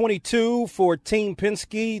number 22 for Team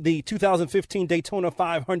Penske, the 2015 Daytona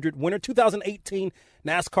 500 winner, 2018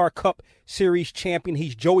 NASCAR Cup Series champion.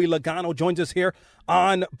 He's Joey Logano, joins us here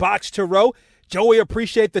on Box to Row. Joey,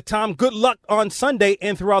 appreciate the time. Good luck on Sunday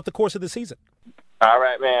and throughout the course of the season. All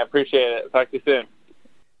right, man. Appreciate it. Talk to you soon.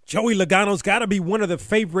 Joey Logano's got to be one of the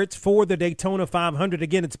favorites for the Daytona 500.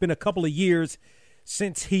 Again, it's been a couple of years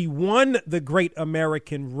since he won the Great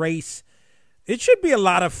American Race. It should be a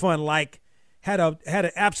lot of fun. Had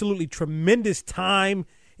an absolutely tremendous time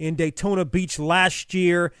in Daytona Beach last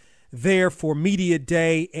year there for Media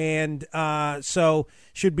Day, and so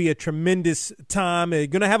should be a tremendous time. They're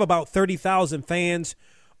going to have about 30,000 fans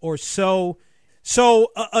or so.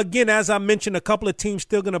 So, again, as I mentioned, a couple of teams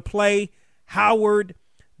still going to play. Howard,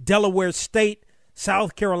 Delaware State,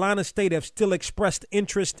 South Carolina State have still expressed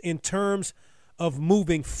interest in terms of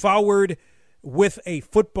moving forward with a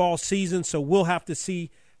football season, so we'll have to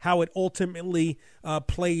see how it ultimately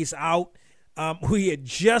plays out. We had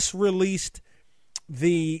just released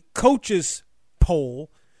the coaches poll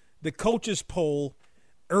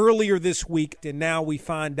earlier this week, and now we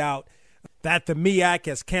find out that the MEAC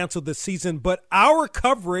has canceled the season. But our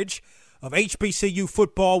coverage of HBCU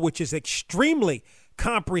football, which is extremely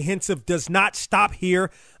comprehensive, does not stop here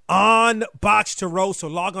on Box to Row. So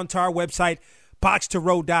log on to our website,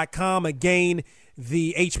 boxtorow.com. Again,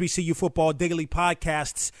 the HBCU Football Daily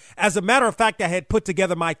Podcasts. As a matter of fact, I had put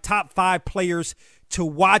together my top 5 players to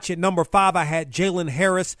watch. At number 5, I had Jalen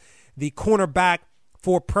Harris, the cornerback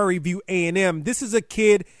for Prairie View A&M. This is a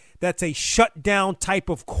kid that's a shutdown type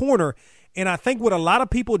of corner. And I think what a lot of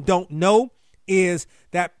people don't know is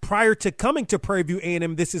that prior to coming to Prairie View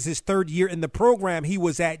A&M, this is his 3rd year in the program, he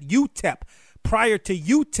was at UTEP. Prior to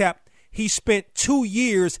UTEP, he spent 2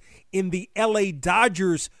 years in the LA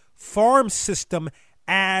Dodgers farm system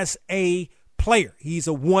as a player. He's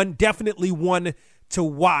definitely one to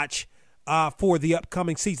watch for the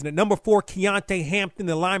upcoming season. At number 4, Keontae Hampton,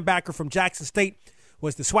 the linebacker from Jackson State,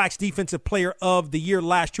 was the SWAC's Defensive Player of the Year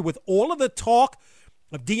last year. With all of the talk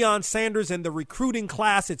of Deion Sanders and the recruiting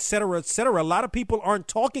class, et cetera, a lot of people aren't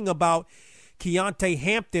talking about Keontae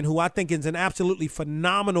Hampton, who I think is an absolutely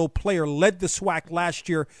phenomenal player, led the SWAC last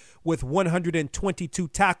year with 122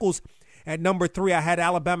 tackles. At number 3, I had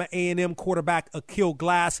Alabama A&M quarterback Akil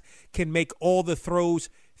Glass, can make all the throws,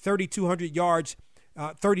 3,600 yards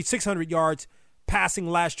passing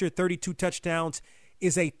last year, 32 touchdowns,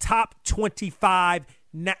 is a top 25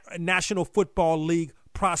 National Football League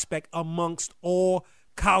prospect amongst all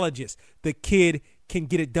colleges. The kid can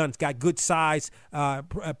get it done. It's got good size,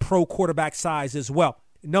 pro quarterback size as well.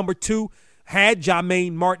 Number 2, had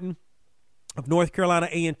Jermaine Martin of North Carolina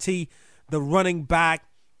A&T, the running back.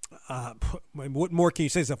 What more can you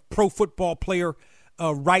say? He's a pro football player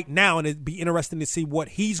right now, and it'd be interesting to see what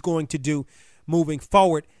he's going to do moving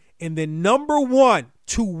forward. And then number 1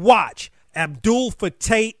 to watch, Abdul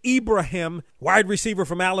Fateh Ibrahim, wide receiver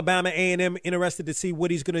from Alabama A&M. Interested to see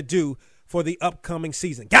what he's going to do for the upcoming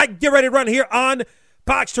season. Get ready to run here on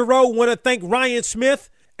Box to Row. Want to thank Ryan Smith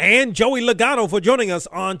and Joey Logano for joining us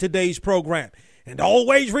on today's program. And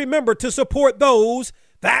always remember to support those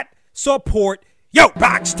that support you.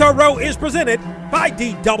 Box to Row is presented by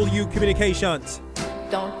DW Communications.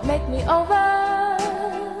 Don't make me over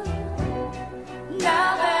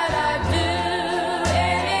now.